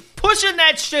you keep pushing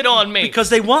that shit on me? Because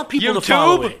they want people to YouTube?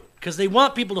 follow it. Because they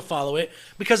want people to follow it.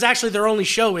 Because actually their only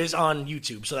show is on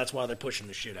YouTube, so that's why they're pushing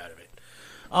the shit out of it.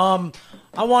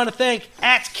 I want to thank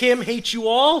at Kim Hates You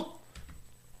All.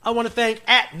 I want to thank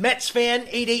at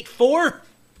MetsFan884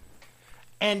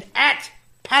 and at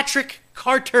Patrick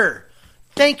Carter.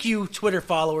 Thank you, Twitter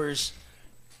followers.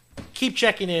 Keep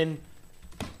checking in.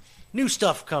 New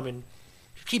stuff coming.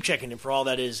 Keep checking in for all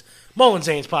that is Mullen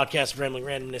Zane's podcast of Rambling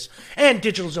Randomness and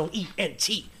Digital Zone ENT.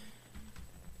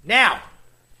 Now,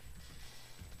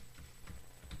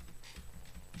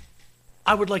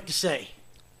 I would like to say,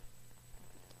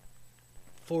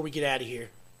 before we get out of here,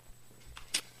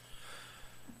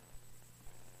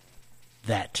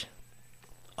 that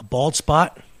a bald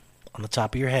spot on the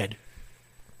top of your head,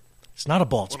 it's not a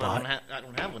bald spot. I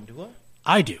don't have one, do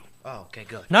I do. I? Oh, okay,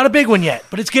 good. Not a big one yet,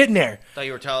 but it's getting there. Thought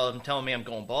you were telling me I'm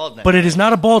going bald now. But it is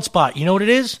not a bald spot. You know what it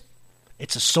is?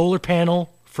 It's a solar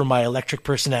panel for my electric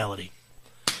personality.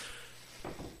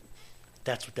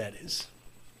 That's what that is.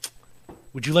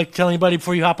 Would you like to tell anybody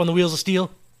before you hop on the wheels of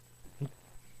steel?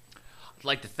 I'd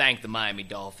like to thank the Miami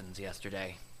Dolphins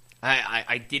yesterday.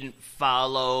 I didn't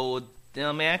follow.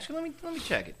 Let me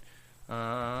check it.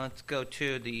 Let's go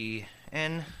to the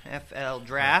NFL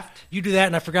draft. You do that,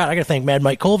 and I forgot. I got to thank Mad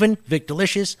Mike Colvin, Vic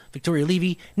Delicious, Victoria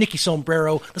Levy, Nikki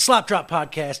Sombrero, the Slop Drop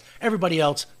Podcast, everybody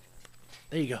else.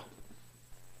 There you go.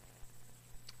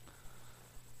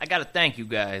 I got to thank you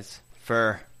guys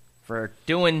for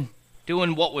doing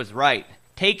what was right,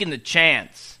 taking the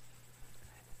chance,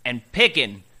 and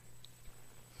picking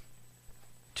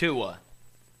Tua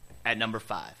at number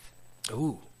 5.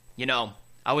 Ooh. You know,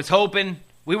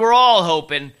 we were all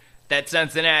hoping that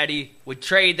Cincinnati would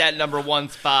trade that number 1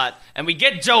 spot and we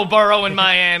get Joe Burrow in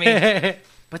Miami.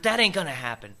 But that ain't going to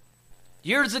happen.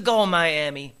 Years ago in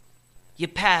Miami, you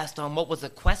passed on what was a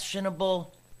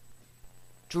questionable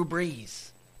Drew Brees.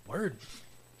 Word.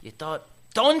 You thought,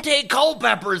 Dante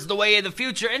Culpepper's the way of the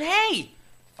future. And hey,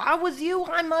 if I was you,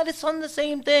 I might have done the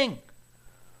same thing.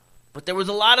 But there was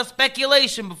a lot of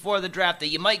speculation before the draft that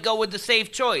you might go with the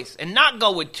safe choice and not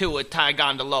go with Tua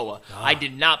Tagovailoa. I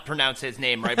did not pronounce his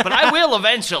name right, but I will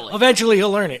eventually. Eventually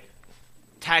he'll learn it.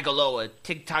 Tagaloa.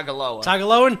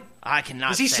 Tagaloan? I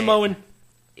cannot say Is he Samoan?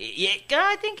 Yeah,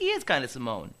 I think he is kind of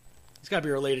Samoan. He's got to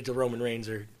be related to Roman Reigns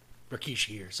or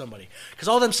Rikishi or somebody. Because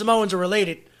all them Samoans are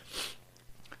related.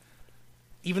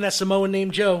 Even that Samoan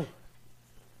named Joe.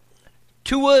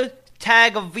 Tua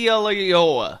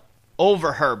Tagovailoa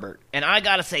over Herbert. And I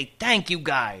got to say, thank you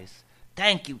guys.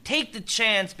 Thank you. Take the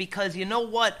chance because you know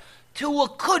what? Tua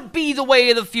could be the way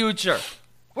of the future.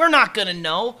 We're not going to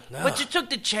know, but you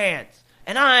took the chance.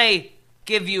 And I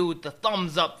give you the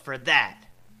thumbs up for that.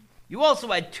 You also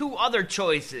had 2 other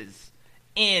choices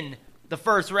in the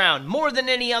first round, more than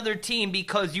any other team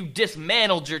because you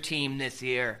dismantled your team this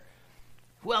year.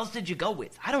 Who else did you go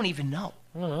with? I don't even know.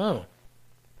 I don't know.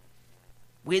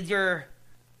 With your,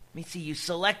 let me see, you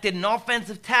selected an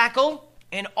offensive tackle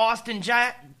in Austin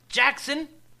Jackson.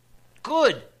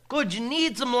 Good. You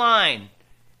need some line.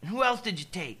 And who else did you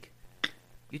take?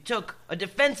 You took a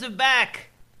defensive back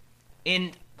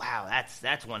in, wow,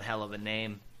 that's one hell of a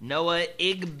name. Noah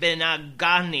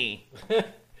Igbenogany.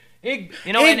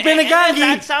 Igbenogany.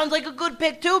 That sounds like a good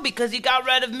pick, too, because you got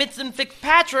rid of Mitson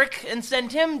Fitzpatrick and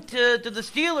sent him to the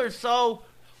Steelers, so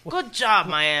good job,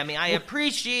 Miami. I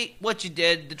appreciate what you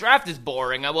did. The draft is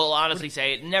boring. I will honestly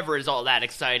say it never is all that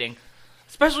exciting,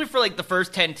 especially for, like, the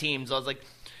first 10 teams. I was like,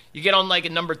 you get on, like,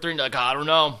 a number 3 and you're like, I don't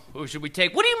know. Who should we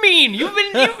take? What do you mean? You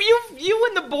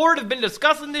and the board have been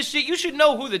discussing this shit. You should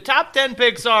know who the top 10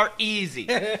 picks are easy.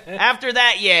 After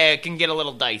that, yeah, it can get a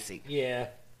little dicey. Yeah.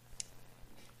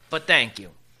 But thank you.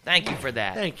 Thank you for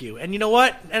that. Thank you. And you know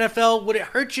what, NFL, would it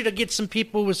hurt you to get some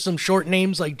people with some short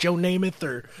names like Joe Namath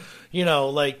or,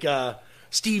 like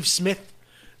Steve Smith?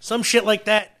 Some shit like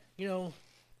that. The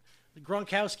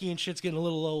Gronkowski and shit's getting a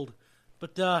little old.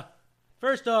 But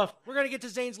first off, we're going to get to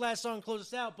Zane's last song and close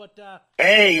us out. But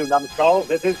Hey, you numbskulls.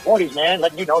 This is 40s Man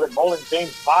letting you know that Mullen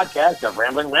Zane's podcast of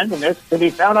Rambling Randomness can be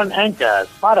found on Anchor,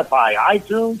 Spotify,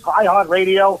 iTunes,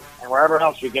 iHeartRadio, and wherever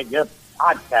else you get your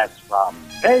podcasts from.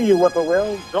 Hey, you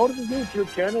whippoorwills, go to the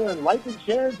YouTube channel and like and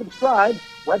share and subscribe.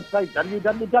 Website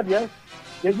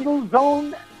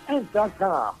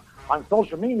www.digitalzoneinc.com. On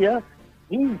social media,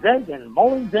 PZ and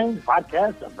Mullen Zane's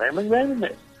podcast of Rambling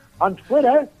Randomness. On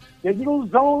Twitter, Digital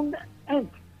Zone Inc.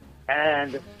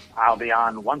 And I'll be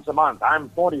on once a month. I'm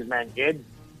 40s Man Kid,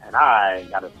 and I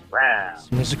got a scram. As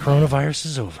soon as the coronavirus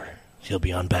is over, he'll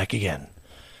be on back again.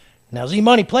 Now,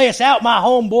 Z-Money, play us out, my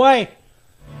homeboy.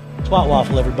 Twat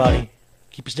waffle, everybody.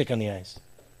 Keep your stick on the ice.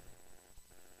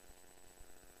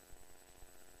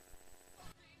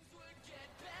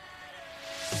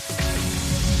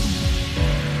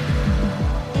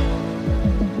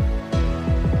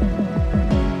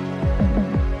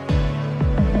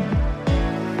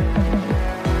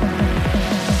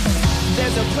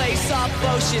 There's a place off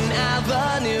Ocean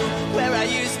Avenue where I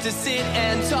used to sit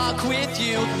and talk with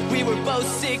you. We were both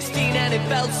 16 and it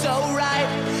felt so right.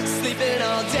 Sleeping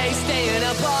all day, staying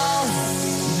up all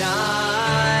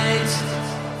night.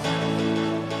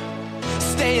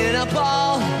 Staying up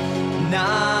all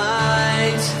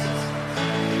night.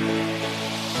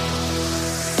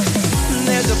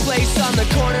 There's a place place on the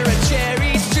corner of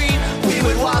Cherry Street. We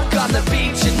would walk on the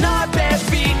beach in our bare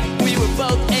feet. We were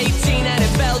both 18 and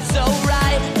it felt so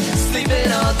right.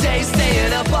 Sleeping all day,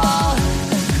 staying up all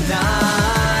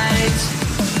night.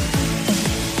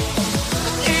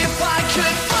 If I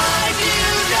could find you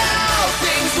now,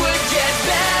 things would get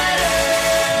better.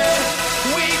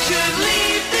 We could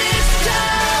leave this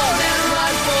town and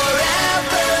run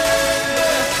forever.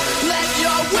 Let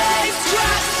your waves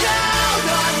crash down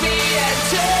on me and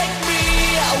take me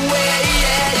away,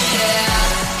 yeah, yeah.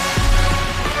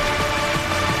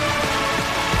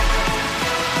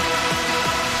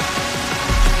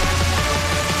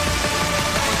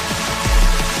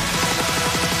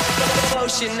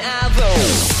 Ocean Ave.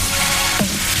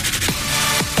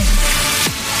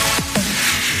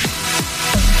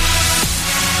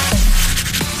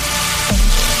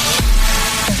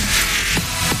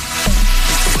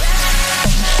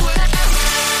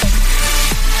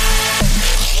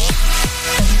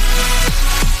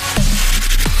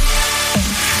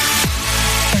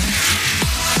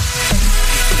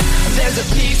 There's a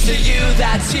piece of you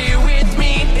that's here with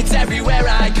me. It's everywhere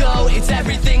I go, it's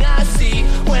everything I see.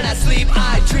 When I sleep,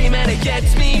 I dream and it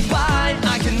gets me by.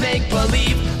 I can make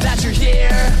believe that you're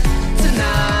here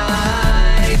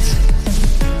tonight.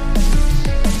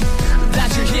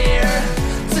 That you're here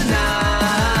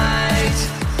tonight.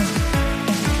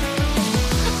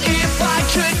 If I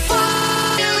could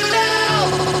find you now,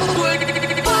 would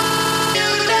find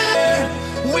you there,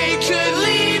 we could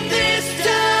leave this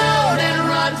town and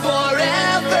run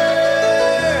forever.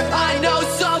 I know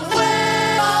somewhere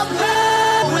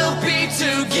we'll be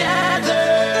together.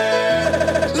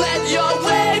 Let your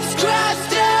waves crash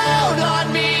down on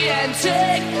me and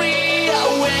take me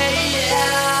away,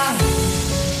 yeah.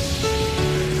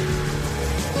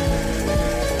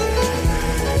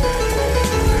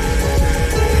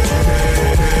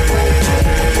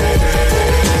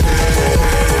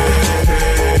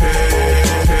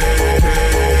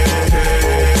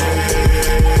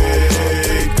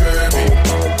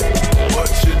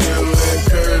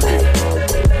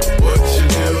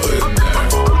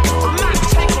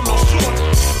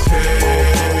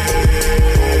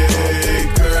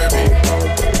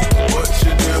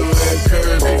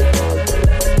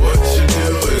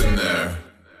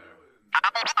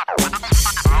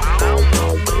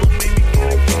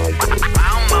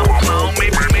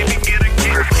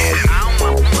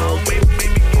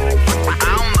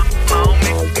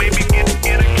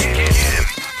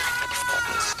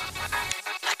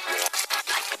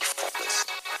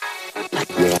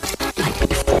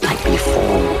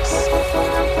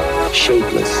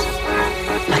 Shapeless,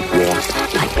 like water,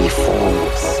 like be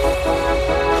formless.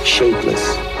 Shapeless,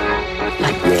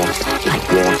 like water, like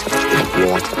water, like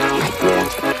water, like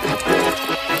water, like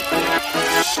water.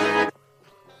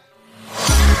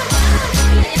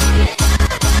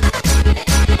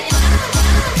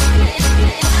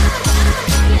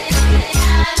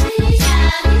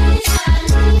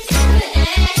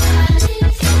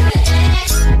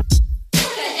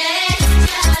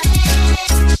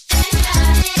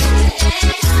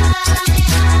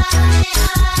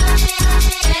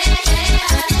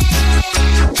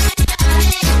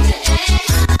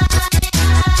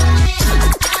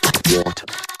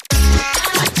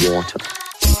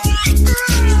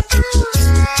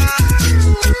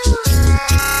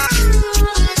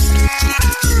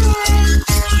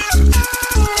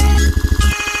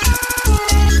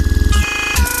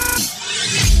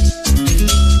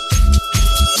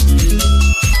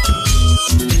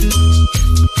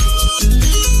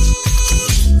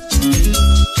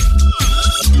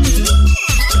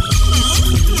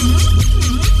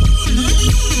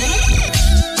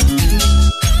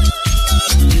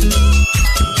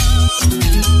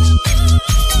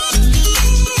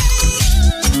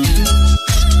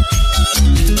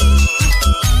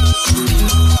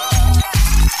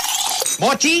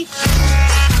 Morty?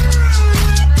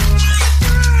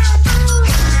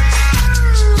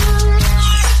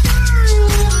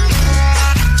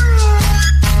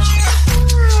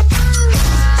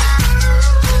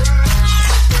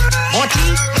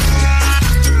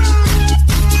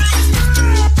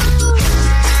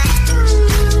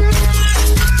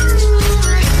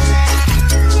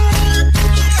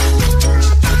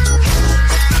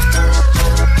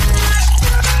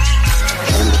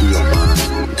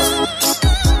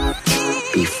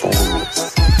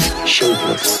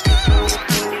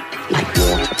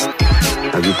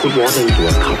 Put water into a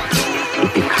cup,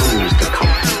 it becomes the cup.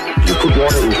 You put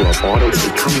water into a bottle, it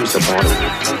becomes a bottle.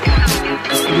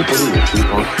 You put it in a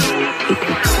teapot, it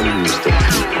becomes the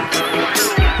teapot.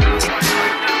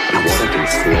 The water can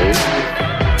flow,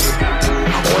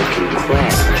 or it can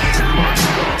crash.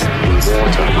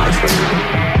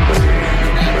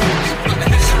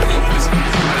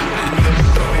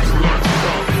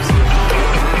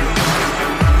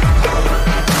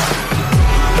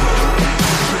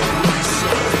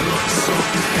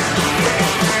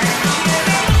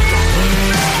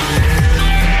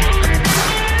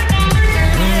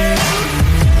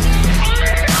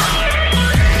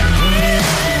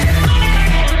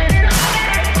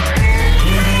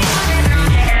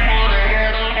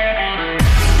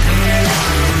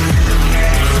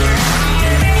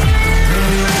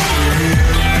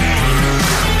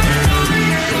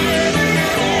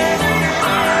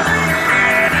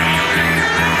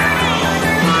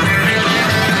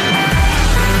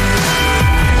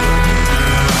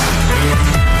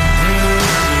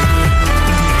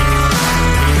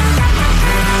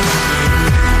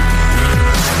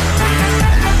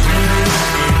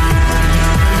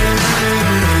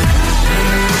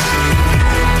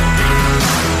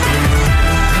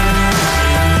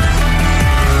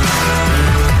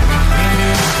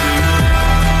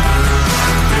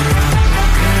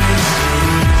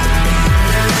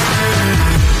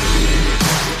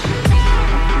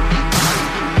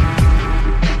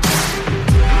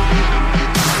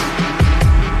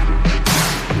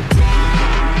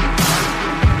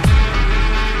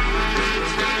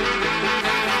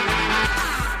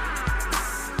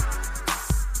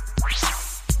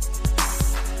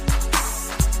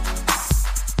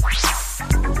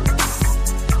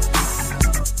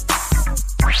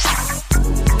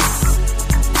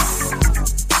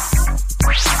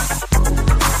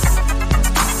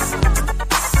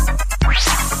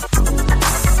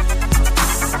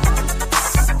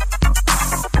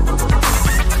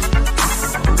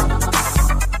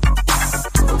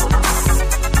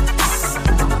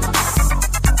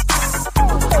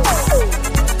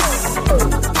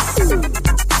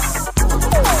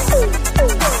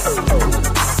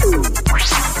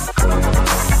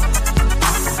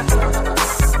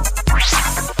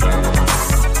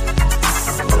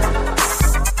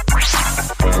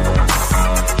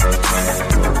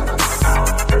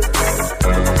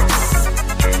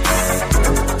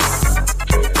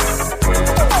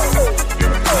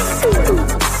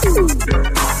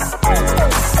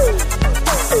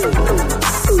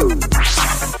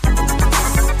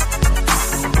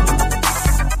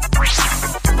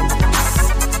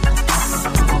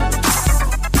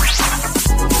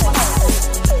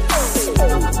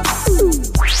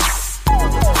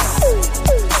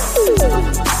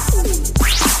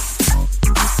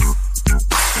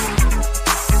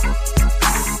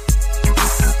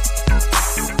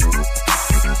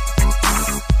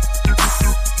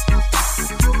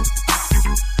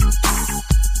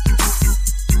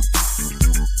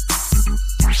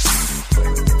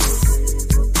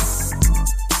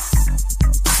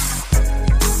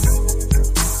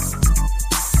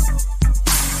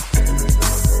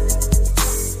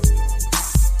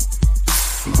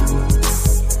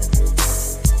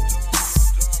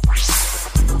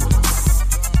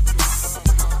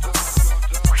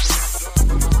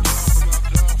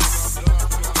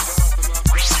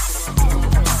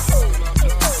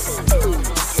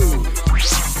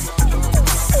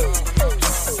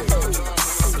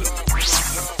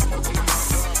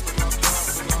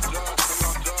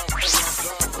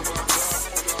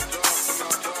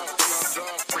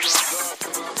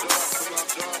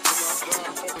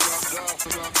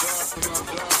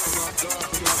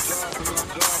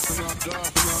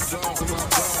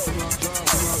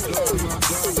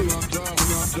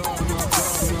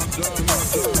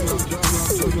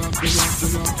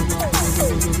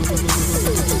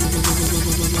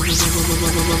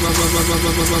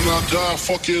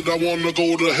 Fuck it, I wanna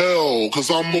go to hell. Cause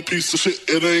I'm a piece of shit,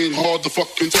 it ain't hard to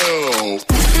fucking tell.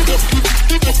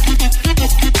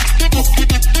 Hard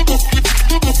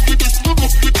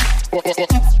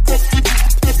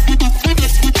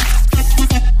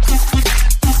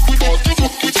to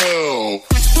fucking tell.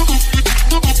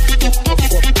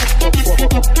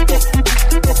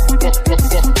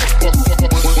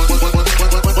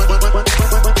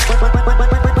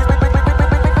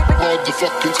 Hard to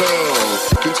fucking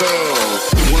tell.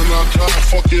 When I die,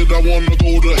 fuck it, I wanna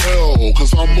go to hell.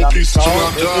 Cause I'm a piece of shit,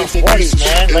 I die for piece of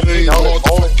shit. It ain't hard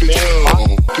to fucking tell.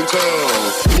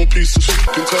 I'm a piece of shit,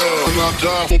 can tell. When I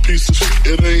die for piece of shit,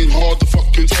 it ain't hard to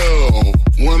fucking tell.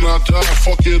 When I die,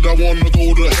 fuck it, I wanna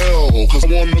go to hell. Cause I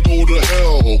wanna go to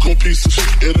hell. I'm a piece of shit,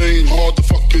 it ain't hard to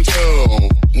fucking tell.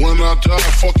 When I die,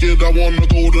 fuck it, I wanna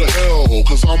go to hell.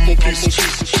 Cause I'm a piece of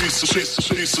shit.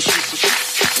 When I die, fuck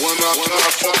it, I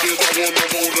wanna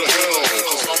go to hell.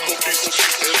 Cause I'm a piece of shit,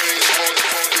 it ain't hard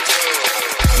to fucking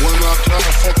tell. When I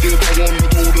die, fuck it, I wanna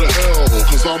go to hell.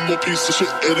 Cause I'm a piece of shit,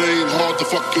 it ain't hard to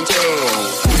fucking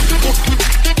tell.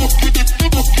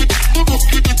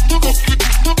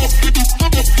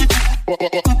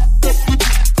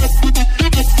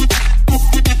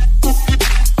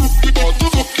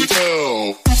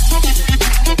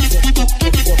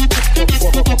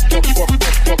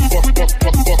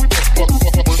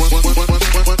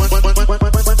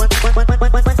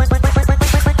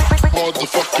 Hard to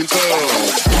fucking tell.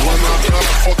 When I die,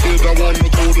 fuck it, I wanna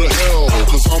go to hell.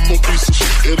 Cause I'm a piece of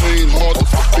shit, it ain't hard to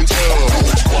fucking tell.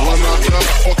 When I die,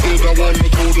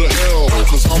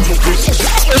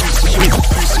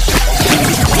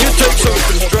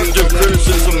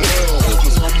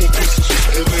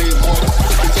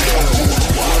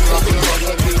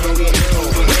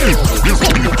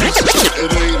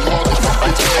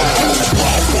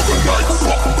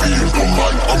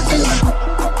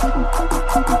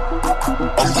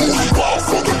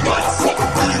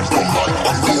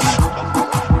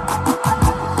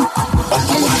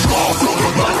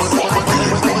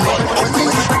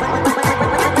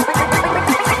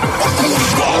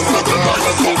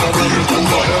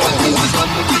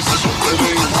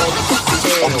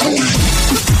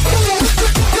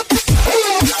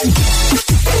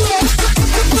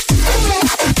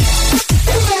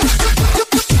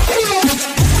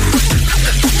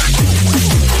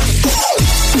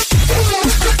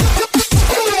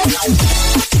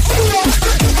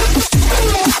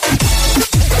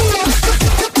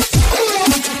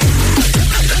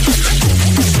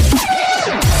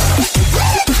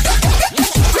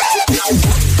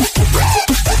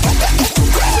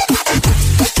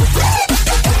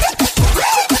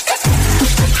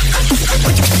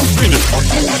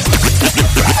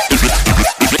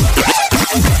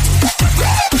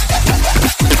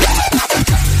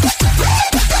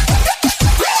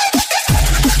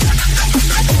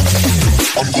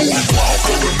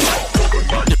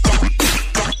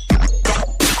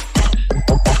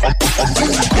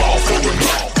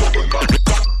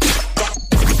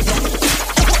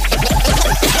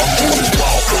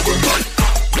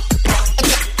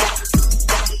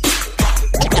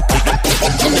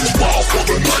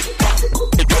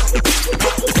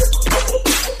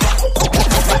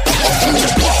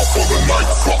 for the night,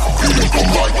 fuck being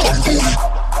polite.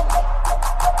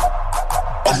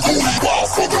 I'm going wild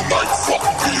for the night, fuck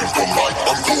being polite.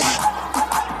 I'm going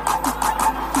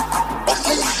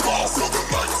wild for the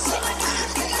night, fuck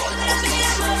being polite.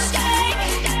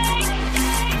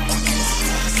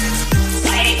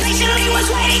 Waiting patiently was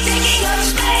waiting, taking up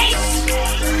space.